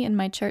around me in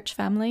my church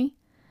family.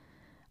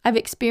 I've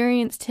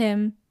experienced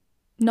him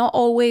not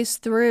always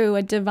through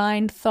a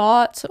divine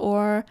thought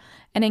or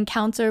an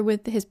encounter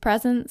with his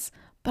presence,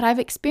 but I've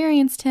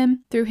experienced him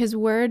through his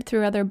word,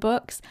 through other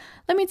books.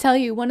 Let me tell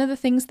you, one of the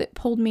things that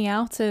pulled me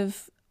out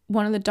of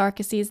one of the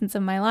darkest seasons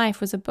of my life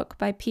was a book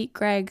by Pete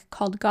Greig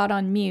called God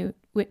on Mute,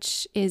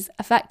 which is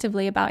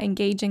effectively about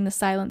engaging the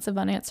silence of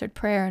unanswered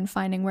prayer and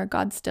finding where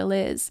God still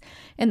is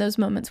in those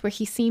moments where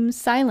he seems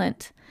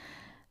silent.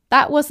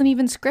 That wasn't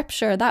even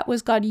scripture. That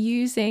was God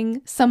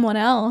using someone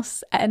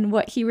else and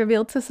what he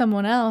revealed to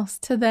someone else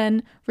to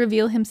then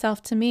reveal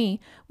himself to me.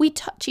 We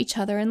touch each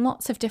other in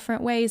lots of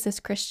different ways as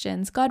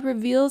Christians. God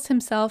reveals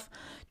himself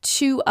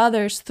to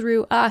others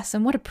through us.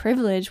 And what a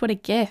privilege, what a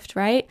gift,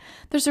 right?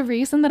 There's a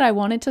reason that I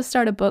wanted to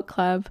start a book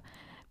club,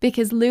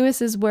 because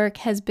Lewis's work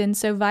has been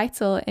so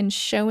vital in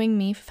showing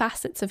me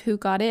facets of who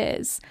God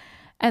is.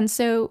 And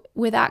so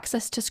with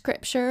access to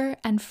scripture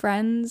and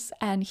friends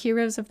and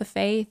heroes of the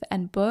faith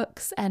and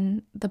books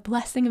and the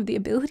blessing of the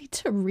ability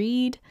to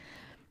read,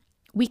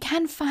 we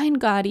can find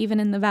God even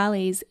in the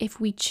valleys if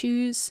we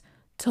choose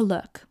to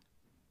look.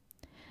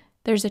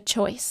 There's a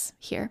choice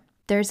here.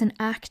 There's an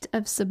act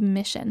of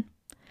submission.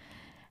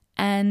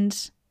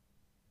 And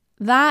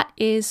that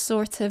is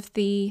sort of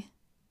the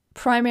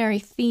primary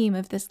theme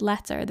of this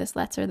letter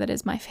that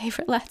is my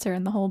favorite letter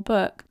in the whole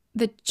book.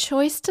 The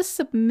choice to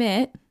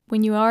submit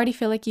when you already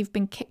feel like you've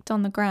been kicked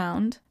on the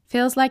ground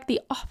feels like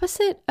the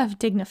opposite of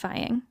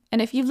dignifying.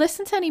 And if you've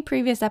listened to any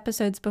previous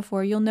episodes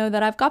before, you'll know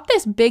that I've got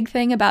this big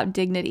thing about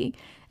dignity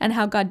and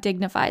how God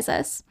dignifies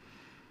us.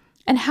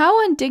 And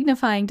how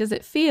undignifying does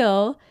it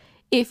feel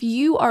if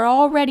you are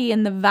already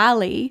in the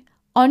valley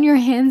on your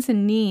hands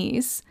and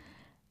knees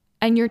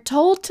and you're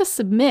told to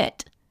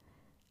submit?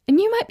 And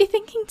you might be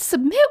thinking,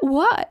 submit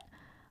what?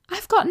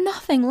 I've got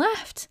nothing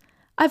left.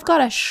 I've got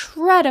a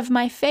shred of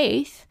my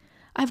faith.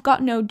 I've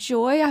got no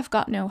joy. I've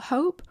got no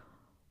hope.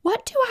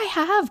 What do I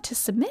have to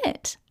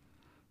submit?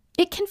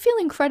 It can feel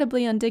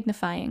incredibly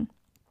undignifying.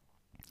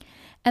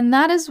 And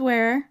that is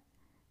where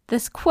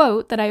this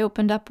quote that I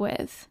opened up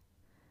with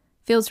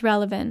feels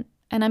relevant.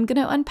 And I'm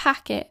going to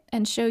unpack it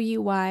and show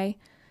you why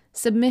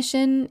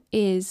submission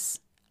is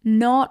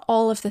not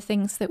all of the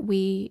things that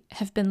we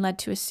have been led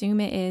to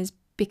assume it is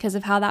because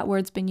of how that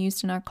word's been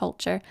used in our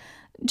culture.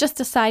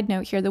 Just a side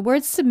note here, the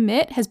word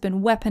submit has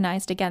been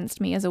weaponized against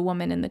me as a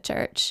woman in the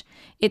church.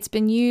 It's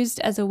been used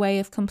as a way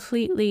of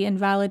completely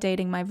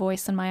invalidating my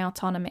voice and my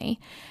autonomy.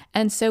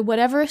 And so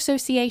whatever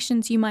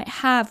associations you might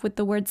have with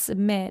the word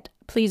submit,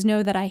 please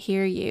know that I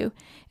hear you.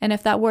 And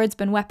if that word's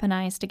been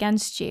weaponized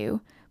against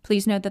you,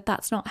 please know that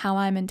that's not how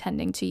I'm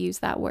intending to use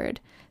that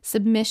word.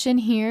 Submission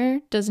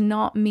here does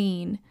not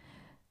mean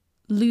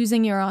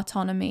losing your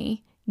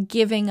autonomy,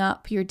 giving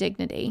up your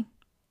dignity.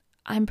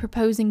 I'm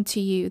proposing to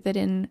you that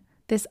in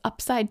this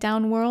upside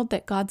down world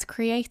that God's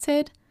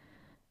created,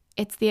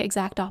 it's the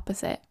exact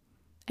opposite.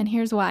 And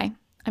here's why.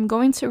 I'm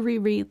going to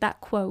reread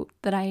that quote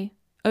that I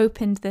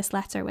opened this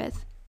letter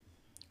with.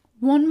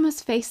 One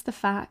must face the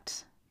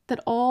fact that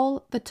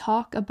all the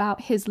talk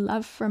about his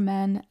love for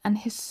men and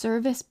his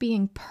service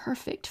being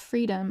perfect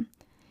freedom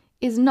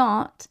is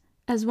not,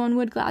 as one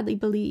would gladly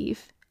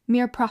believe,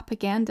 mere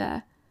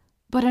propaganda,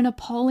 but an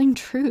appalling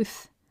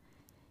truth.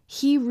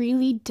 He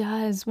really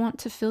does want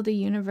to fill the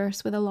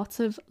universe with a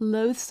lot of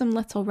loathsome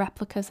little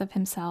replicas of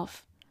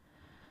himself.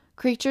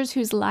 Creatures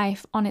whose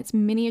life on its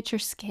miniature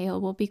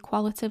scale will be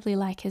qualitatively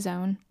like his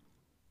own.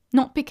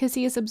 Not because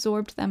he has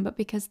absorbed them, but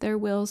because their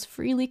wills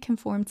freely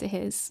conform to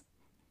his.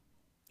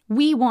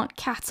 We want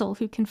cattle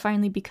who can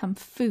finally become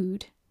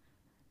food.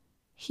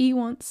 He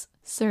wants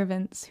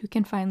servants who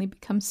can finally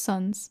become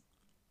sons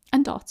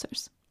and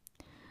daughters.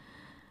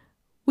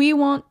 We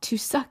want to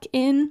suck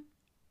in.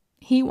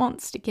 He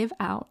wants to give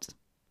out.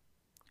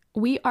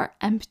 We are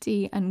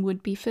empty and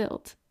would be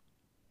filled.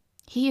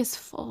 He is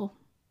full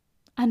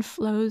and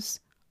flows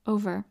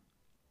over.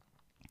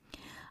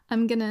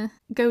 I'm going to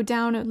go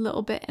down a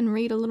little bit and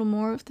read a little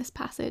more of this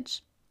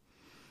passage.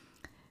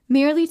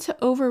 Merely to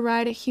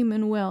override a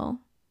human will,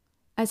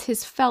 as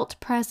his felt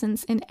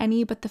presence in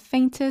any but the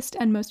faintest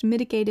and most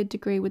mitigated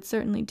degree would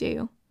certainly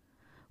do,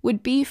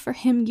 would be for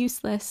him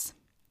useless.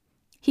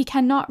 He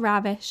cannot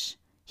ravish,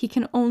 he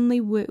can only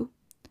woo.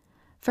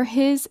 For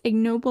his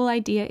ignoble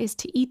idea is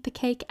to eat the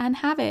cake and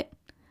have it.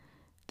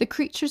 The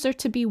creatures are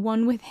to be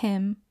one with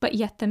him, but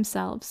yet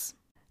themselves.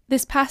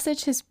 This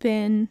passage has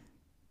been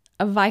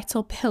a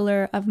vital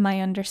pillar of my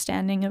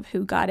understanding of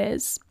who God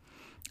is.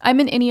 I'm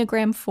an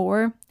Enneagram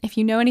 4. If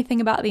you know anything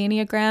about the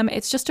Enneagram,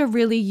 it's just a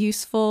really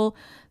useful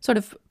sort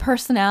of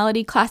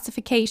personality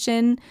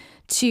classification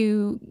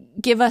to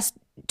give us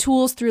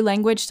tools through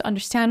language to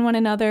understand one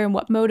another and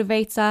what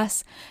motivates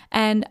us.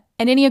 And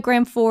an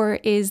Enneagram 4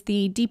 is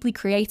the deeply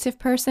creative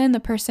person, the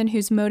person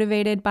who's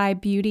motivated by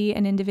beauty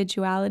and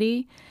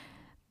individuality.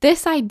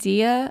 This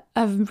idea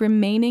of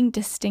remaining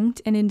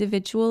distinct and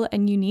individual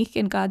and unique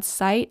in God's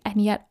sight,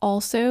 and yet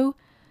also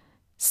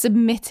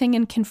submitting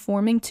and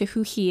conforming to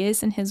who He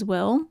is and His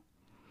will,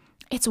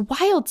 it's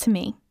wild to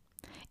me.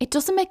 It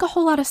doesn't make a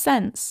whole lot of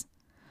sense.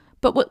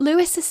 But what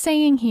Lewis is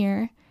saying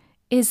here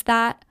is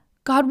that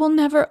God will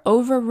never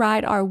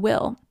override our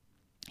will.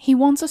 He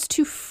wants us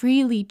to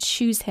freely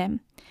choose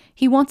Him.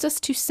 He wants us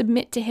to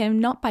submit to Him,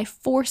 not by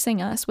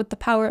forcing us with the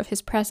power of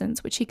His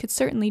presence, which He could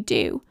certainly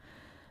do,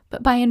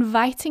 but by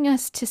inviting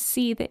us to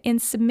see that in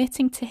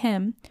submitting to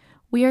Him,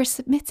 we are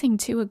submitting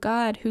to a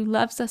God who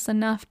loves us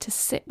enough to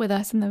sit with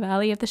us in the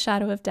valley of the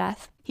shadow of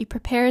death. He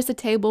prepares a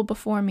table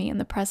before me in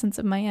the presence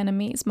of my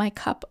enemies. My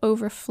cup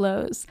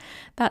overflows.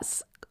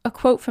 That's a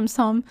quote from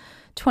Psalm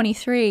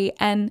 23.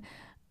 And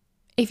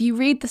if you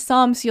read the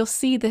Psalms, you'll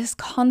see this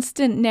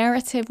constant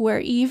narrative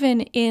where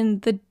even in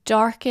the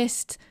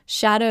darkest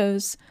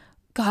shadows,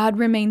 God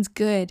remains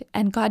good,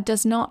 and God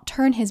does not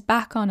turn His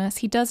back on us.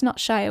 He does not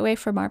shy away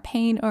from our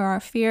pain or our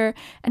fear,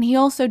 and He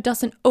also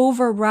doesn't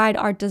override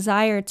our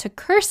desire to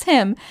curse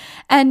Him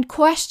and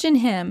question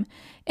Him.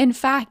 In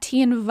fact,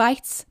 He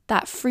invites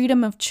that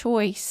freedom of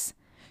choice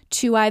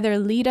to either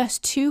lead us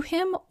to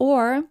Him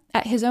or,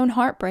 at His own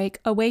heartbreak,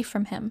 away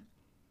from Him.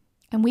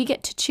 And we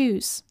get to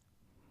choose.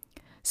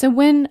 So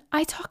when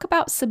I talk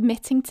about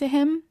submitting to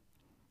Him,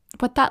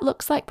 what that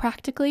looks like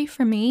practically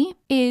for me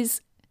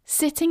is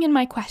sitting in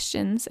my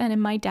questions and in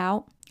my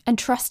doubt and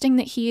trusting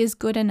that He is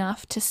good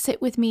enough to sit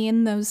with me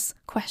in those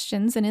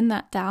questions and in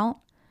that doubt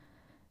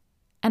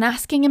and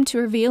asking Him to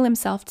reveal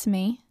Himself to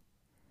me.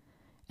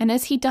 And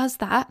as He does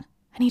that,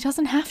 and He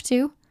doesn't have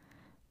to,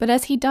 but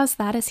as He does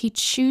that, as He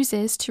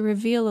chooses to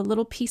reveal a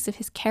little piece of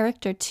His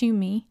character to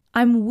me,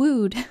 I'm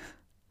wooed.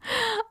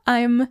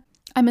 I'm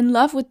in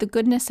love with the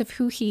goodness of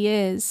who He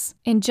is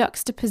in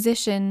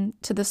juxtaposition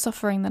to the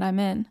suffering that I'm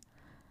in.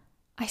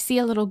 I see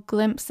a little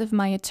glimpse of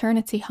my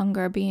eternity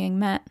hunger being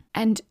met,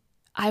 and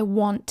I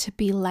want to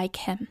be like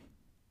Him.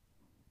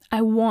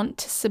 I want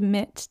to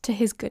submit to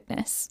His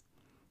goodness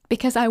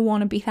because I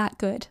want to be that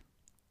good.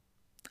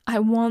 I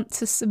want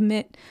to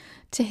submit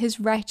to His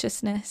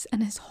righteousness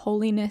and His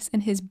holiness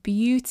and His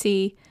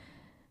beauty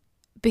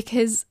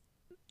because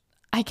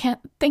I can't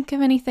think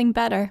of anything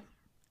better.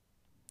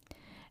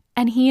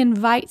 And He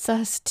invites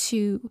us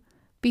to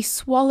be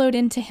swallowed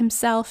into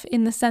Himself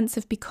in the sense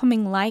of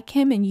becoming like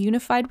Him and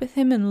unified with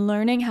Him and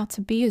learning how to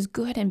be as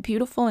good and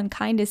beautiful and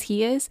kind as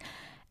He is.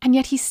 And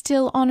yet He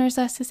still honors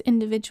us as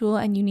individual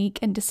and unique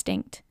and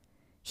distinct.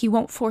 He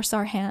won't force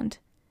our hand.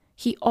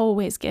 He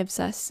always gives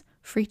us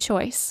free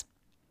choice.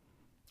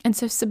 And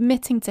so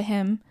submitting to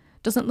Him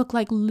doesn't look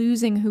like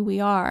losing who we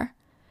are.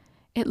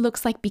 It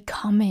looks like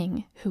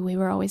becoming who we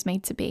were always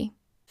made to be.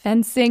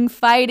 Fencing,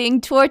 fighting,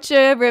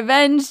 torture,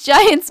 revenge,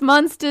 giants,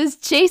 monsters,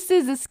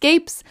 chases,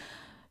 escapes,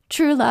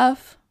 true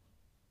love,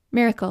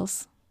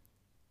 miracles.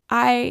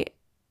 I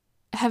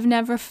have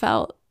never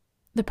felt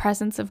the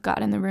presence of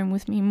God in the room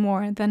with me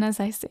more than as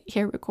I sit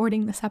here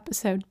recording this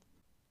episode.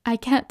 I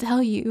can't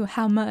tell you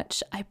how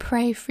much I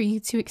pray for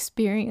you to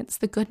experience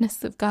the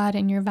goodness of God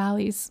in your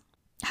valleys.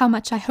 How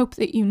much I hope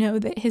that you know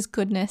that His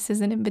goodness is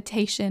an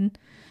invitation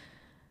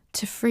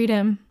to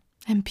freedom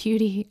and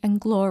beauty and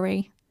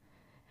glory.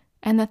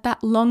 And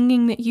that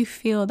longing that you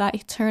feel, that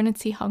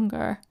eternity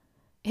hunger,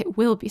 it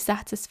will be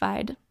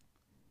satisfied.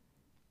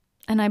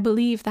 And I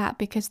believe that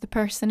because the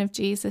person of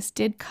Jesus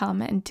did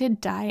come and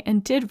did die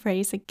and did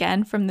raise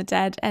again from the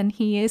dead, and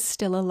He is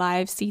still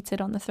alive,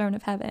 seated on the throne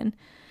of heaven,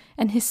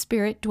 and His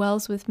Spirit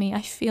dwells with me.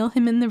 I feel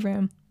Him in the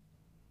room.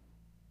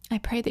 I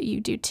pray that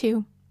you do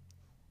too.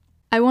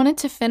 I wanted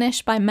to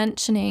finish by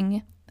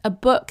mentioning a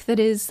book that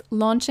is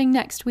launching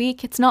next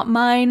week. It's not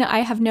mine. I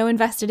have no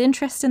invested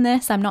interest in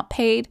this. I'm not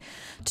paid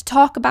to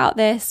talk about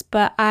this,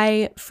 but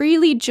I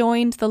freely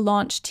joined the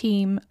launch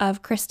team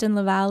of Kristen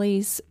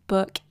LaValle's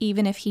book,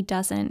 Even If He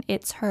Doesn't.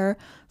 It's her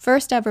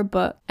first ever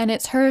book, and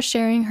it's her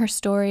sharing her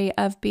story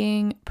of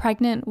being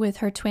pregnant with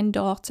her twin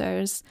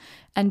daughters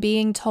and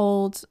being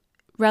told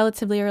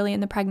relatively early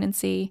in the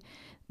pregnancy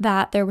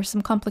that there were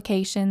some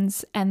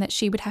complications and that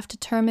she would have to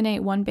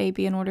terminate one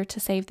baby in order to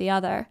save the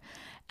other.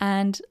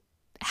 And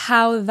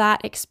how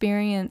that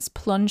experience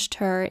plunged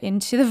her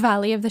into the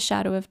valley of the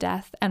shadow of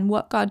death and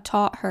what God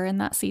taught her in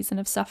that season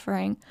of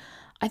suffering.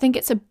 I think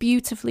it's a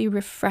beautifully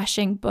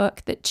refreshing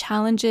book that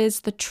challenges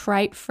the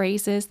trite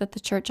phrases that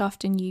the church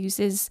often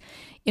uses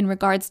in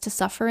regards to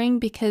suffering,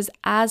 because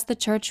as the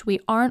church, we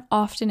aren't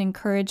often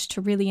encouraged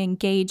to really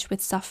engage with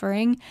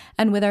suffering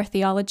and with our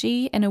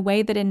theology in a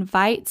way that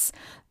invites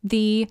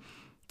the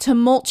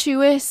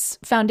tumultuous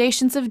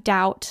foundations of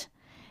doubt.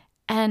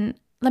 And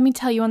let me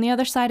tell you, on the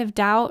other side of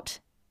doubt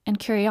and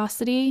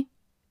curiosity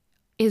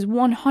is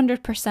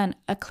 100%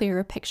 a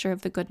clearer picture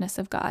of the goodness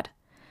of God.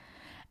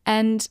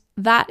 And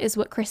that is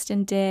what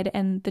Kristen did,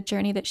 and the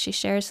journey that she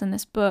shares in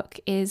this book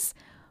is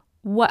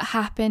what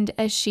happened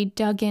as she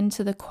dug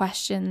into the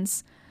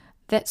questions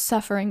that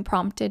suffering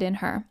prompted in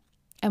her?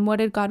 And what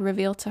did God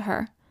reveal to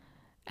her?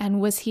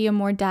 And was he a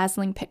more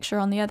dazzling picture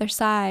on the other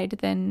side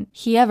than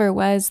he ever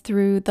was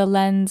through the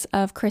lens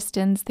of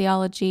Kristen's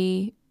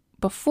theology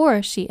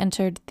before she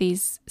entered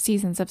these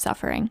seasons of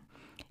suffering?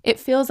 It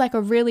feels like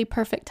a really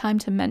perfect time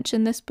to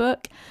mention this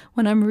book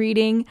when I'm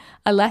reading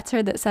a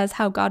letter that says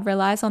how God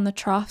relies on the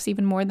troughs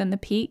even more than the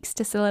peaks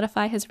to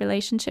solidify his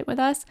relationship with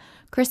us.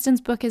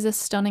 Kristen's book is a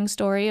stunning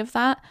story of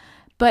that,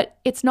 but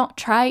it's not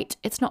trite,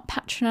 it's not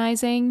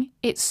patronizing,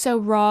 it's so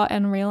raw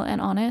and real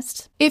and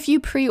honest. If you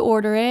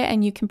pre-order it,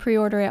 and you can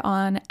pre-order it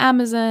on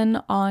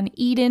Amazon, on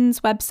Eden's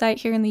website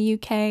here in the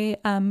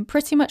UK,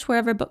 pretty much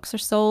wherever books are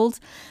sold,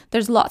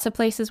 there's lots of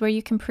places where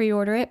you can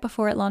pre-order it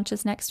before it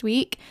launches next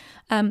week.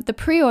 The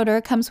pre-order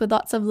comes with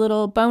lots of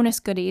little bonus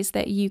goodies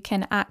that you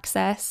can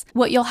access.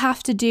 What you'll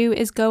have to do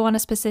is go on a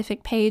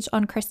specific page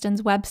on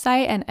Kristen's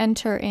website and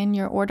enter in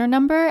your order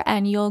number,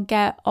 and you'll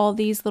get all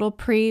these little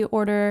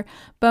pre-order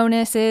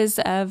bonuses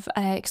of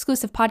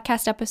exclusive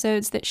podcast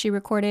episodes that she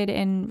recorded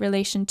in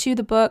relation to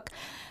the book.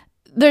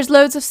 There's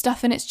loads of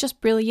stuff and it's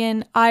just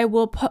brilliant. I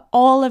will put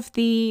all of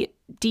the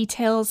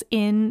details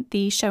in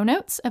the show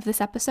notes of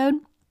this episode.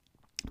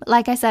 But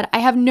like I said, I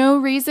have no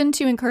reason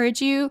to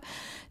encourage you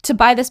to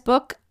buy this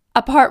book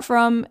apart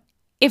from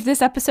if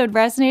this episode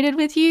resonated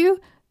with you.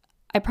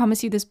 I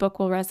promise you this book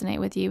will resonate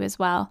with you as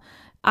well.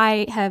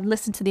 I have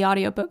listened to the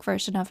audiobook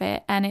version of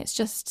it, and it's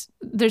just,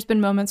 there's been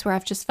moments where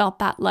I've just felt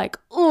that like,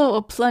 oh,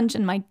 a plunge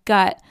in my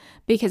gut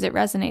because it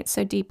resonates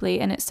so deeply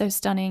and it's so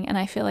stunning. And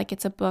I feel like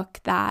it's a book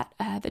that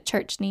the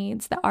church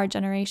needs, that our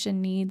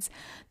generation needs,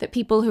 that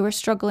people who are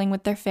struggling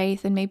with their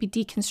faith and maybe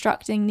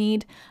deconstructing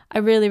need. I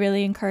really,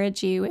 really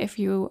encourage you, if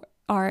you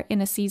are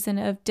in a season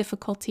of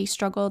difficulty,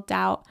 struggle,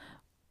 doubt,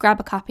 grab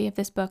a copy of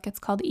this book. It's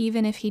called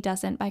Even If He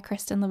Doesn't by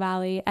Kristen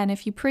LaValle. And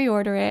if you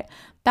pre-order it,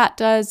 that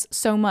does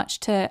so much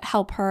to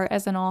help her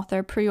as an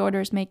author.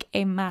 Pre-orders make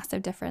a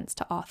massive difference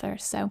to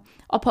authors. So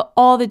I'll put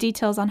all the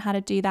details on how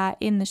to do that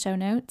in the show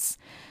notes.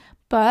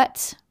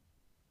 But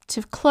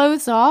to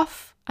close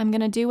off, I'm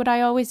going to do what I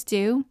always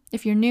do.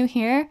 If you're new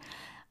here,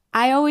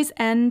 I always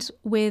end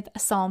with a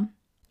psalm.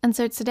 And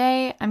so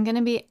today I'm going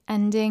to be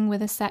ending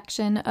with a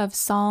section of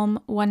Psalm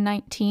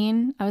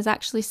 119. I was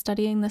actually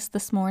studying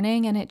this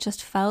morning, and it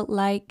just felt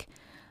like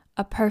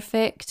a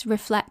perfect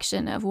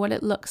reflection of what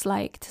it looks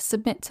like to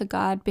submit to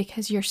God,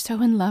 because you're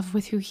so in love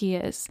with who he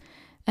is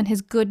and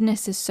his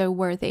goodness is so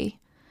worthy.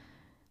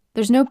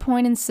 There's no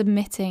point in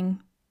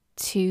submitting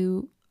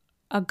to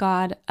a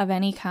God of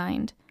any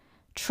kind,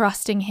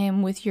 trusting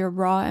him with your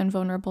raw and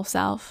vulnerable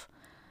self,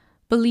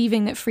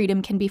 believing that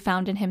freedom can be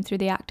found in him through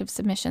the act of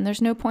submission.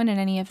 There's no point in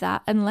any of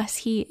that unless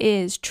he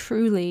is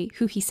truly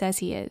who he says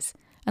he is,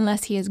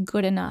 unless he is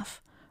good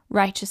enough,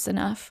 righteous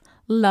enough,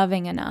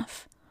 loving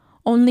enough.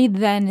 Only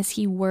then is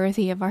he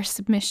worthy of our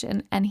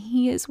submission, and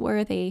he is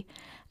worthy.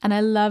 And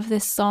I love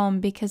this psalm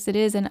because it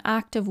is an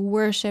act of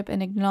worship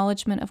and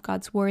acknowledgement of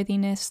God's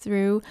worthiness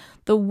through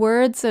the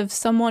words of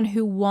someone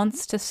who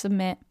wants to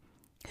submit,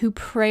 who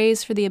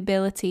prays for the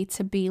ability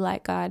to be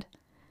like God.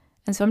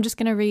 And so I'm just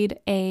going to read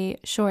a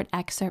short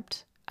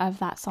excerpt of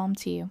that psalm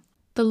to you.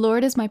 The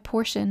Lord is my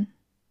portion.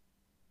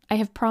 I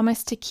have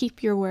promised to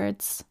keep your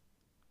words.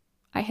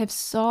 I have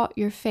sought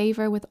your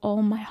favor with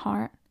all my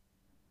heart.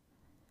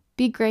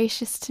 Be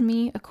gracious to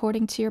me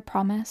according to your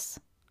promise.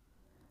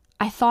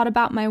 I thought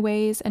about my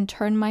ways and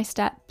turned my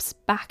steps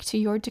back to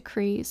your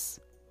decrees.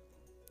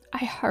 I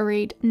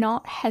hurried,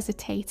 not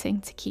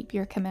hesitating to keep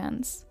your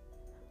commands.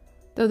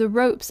 Though the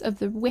ropes of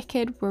the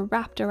wicked were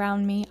wrapped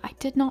around me, I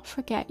did not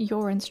forget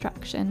your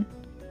instruction.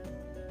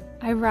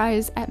 I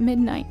rise at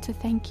midnight to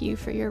thank you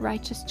for your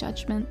righteous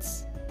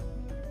judgments.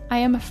 I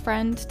am a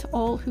friend to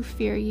all who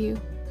fear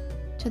you,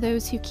 to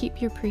those who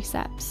keep your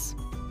precepts.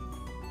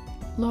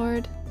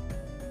 Lord,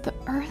 the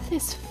earth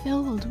is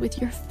filled with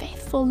your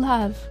faithful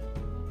love.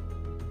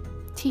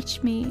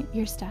 Teach me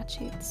your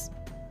statutes.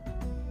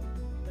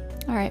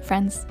 All right,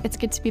 friends, it's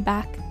good to be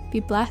back. Be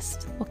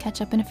blessed. We'll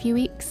catch up in a few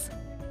weeks.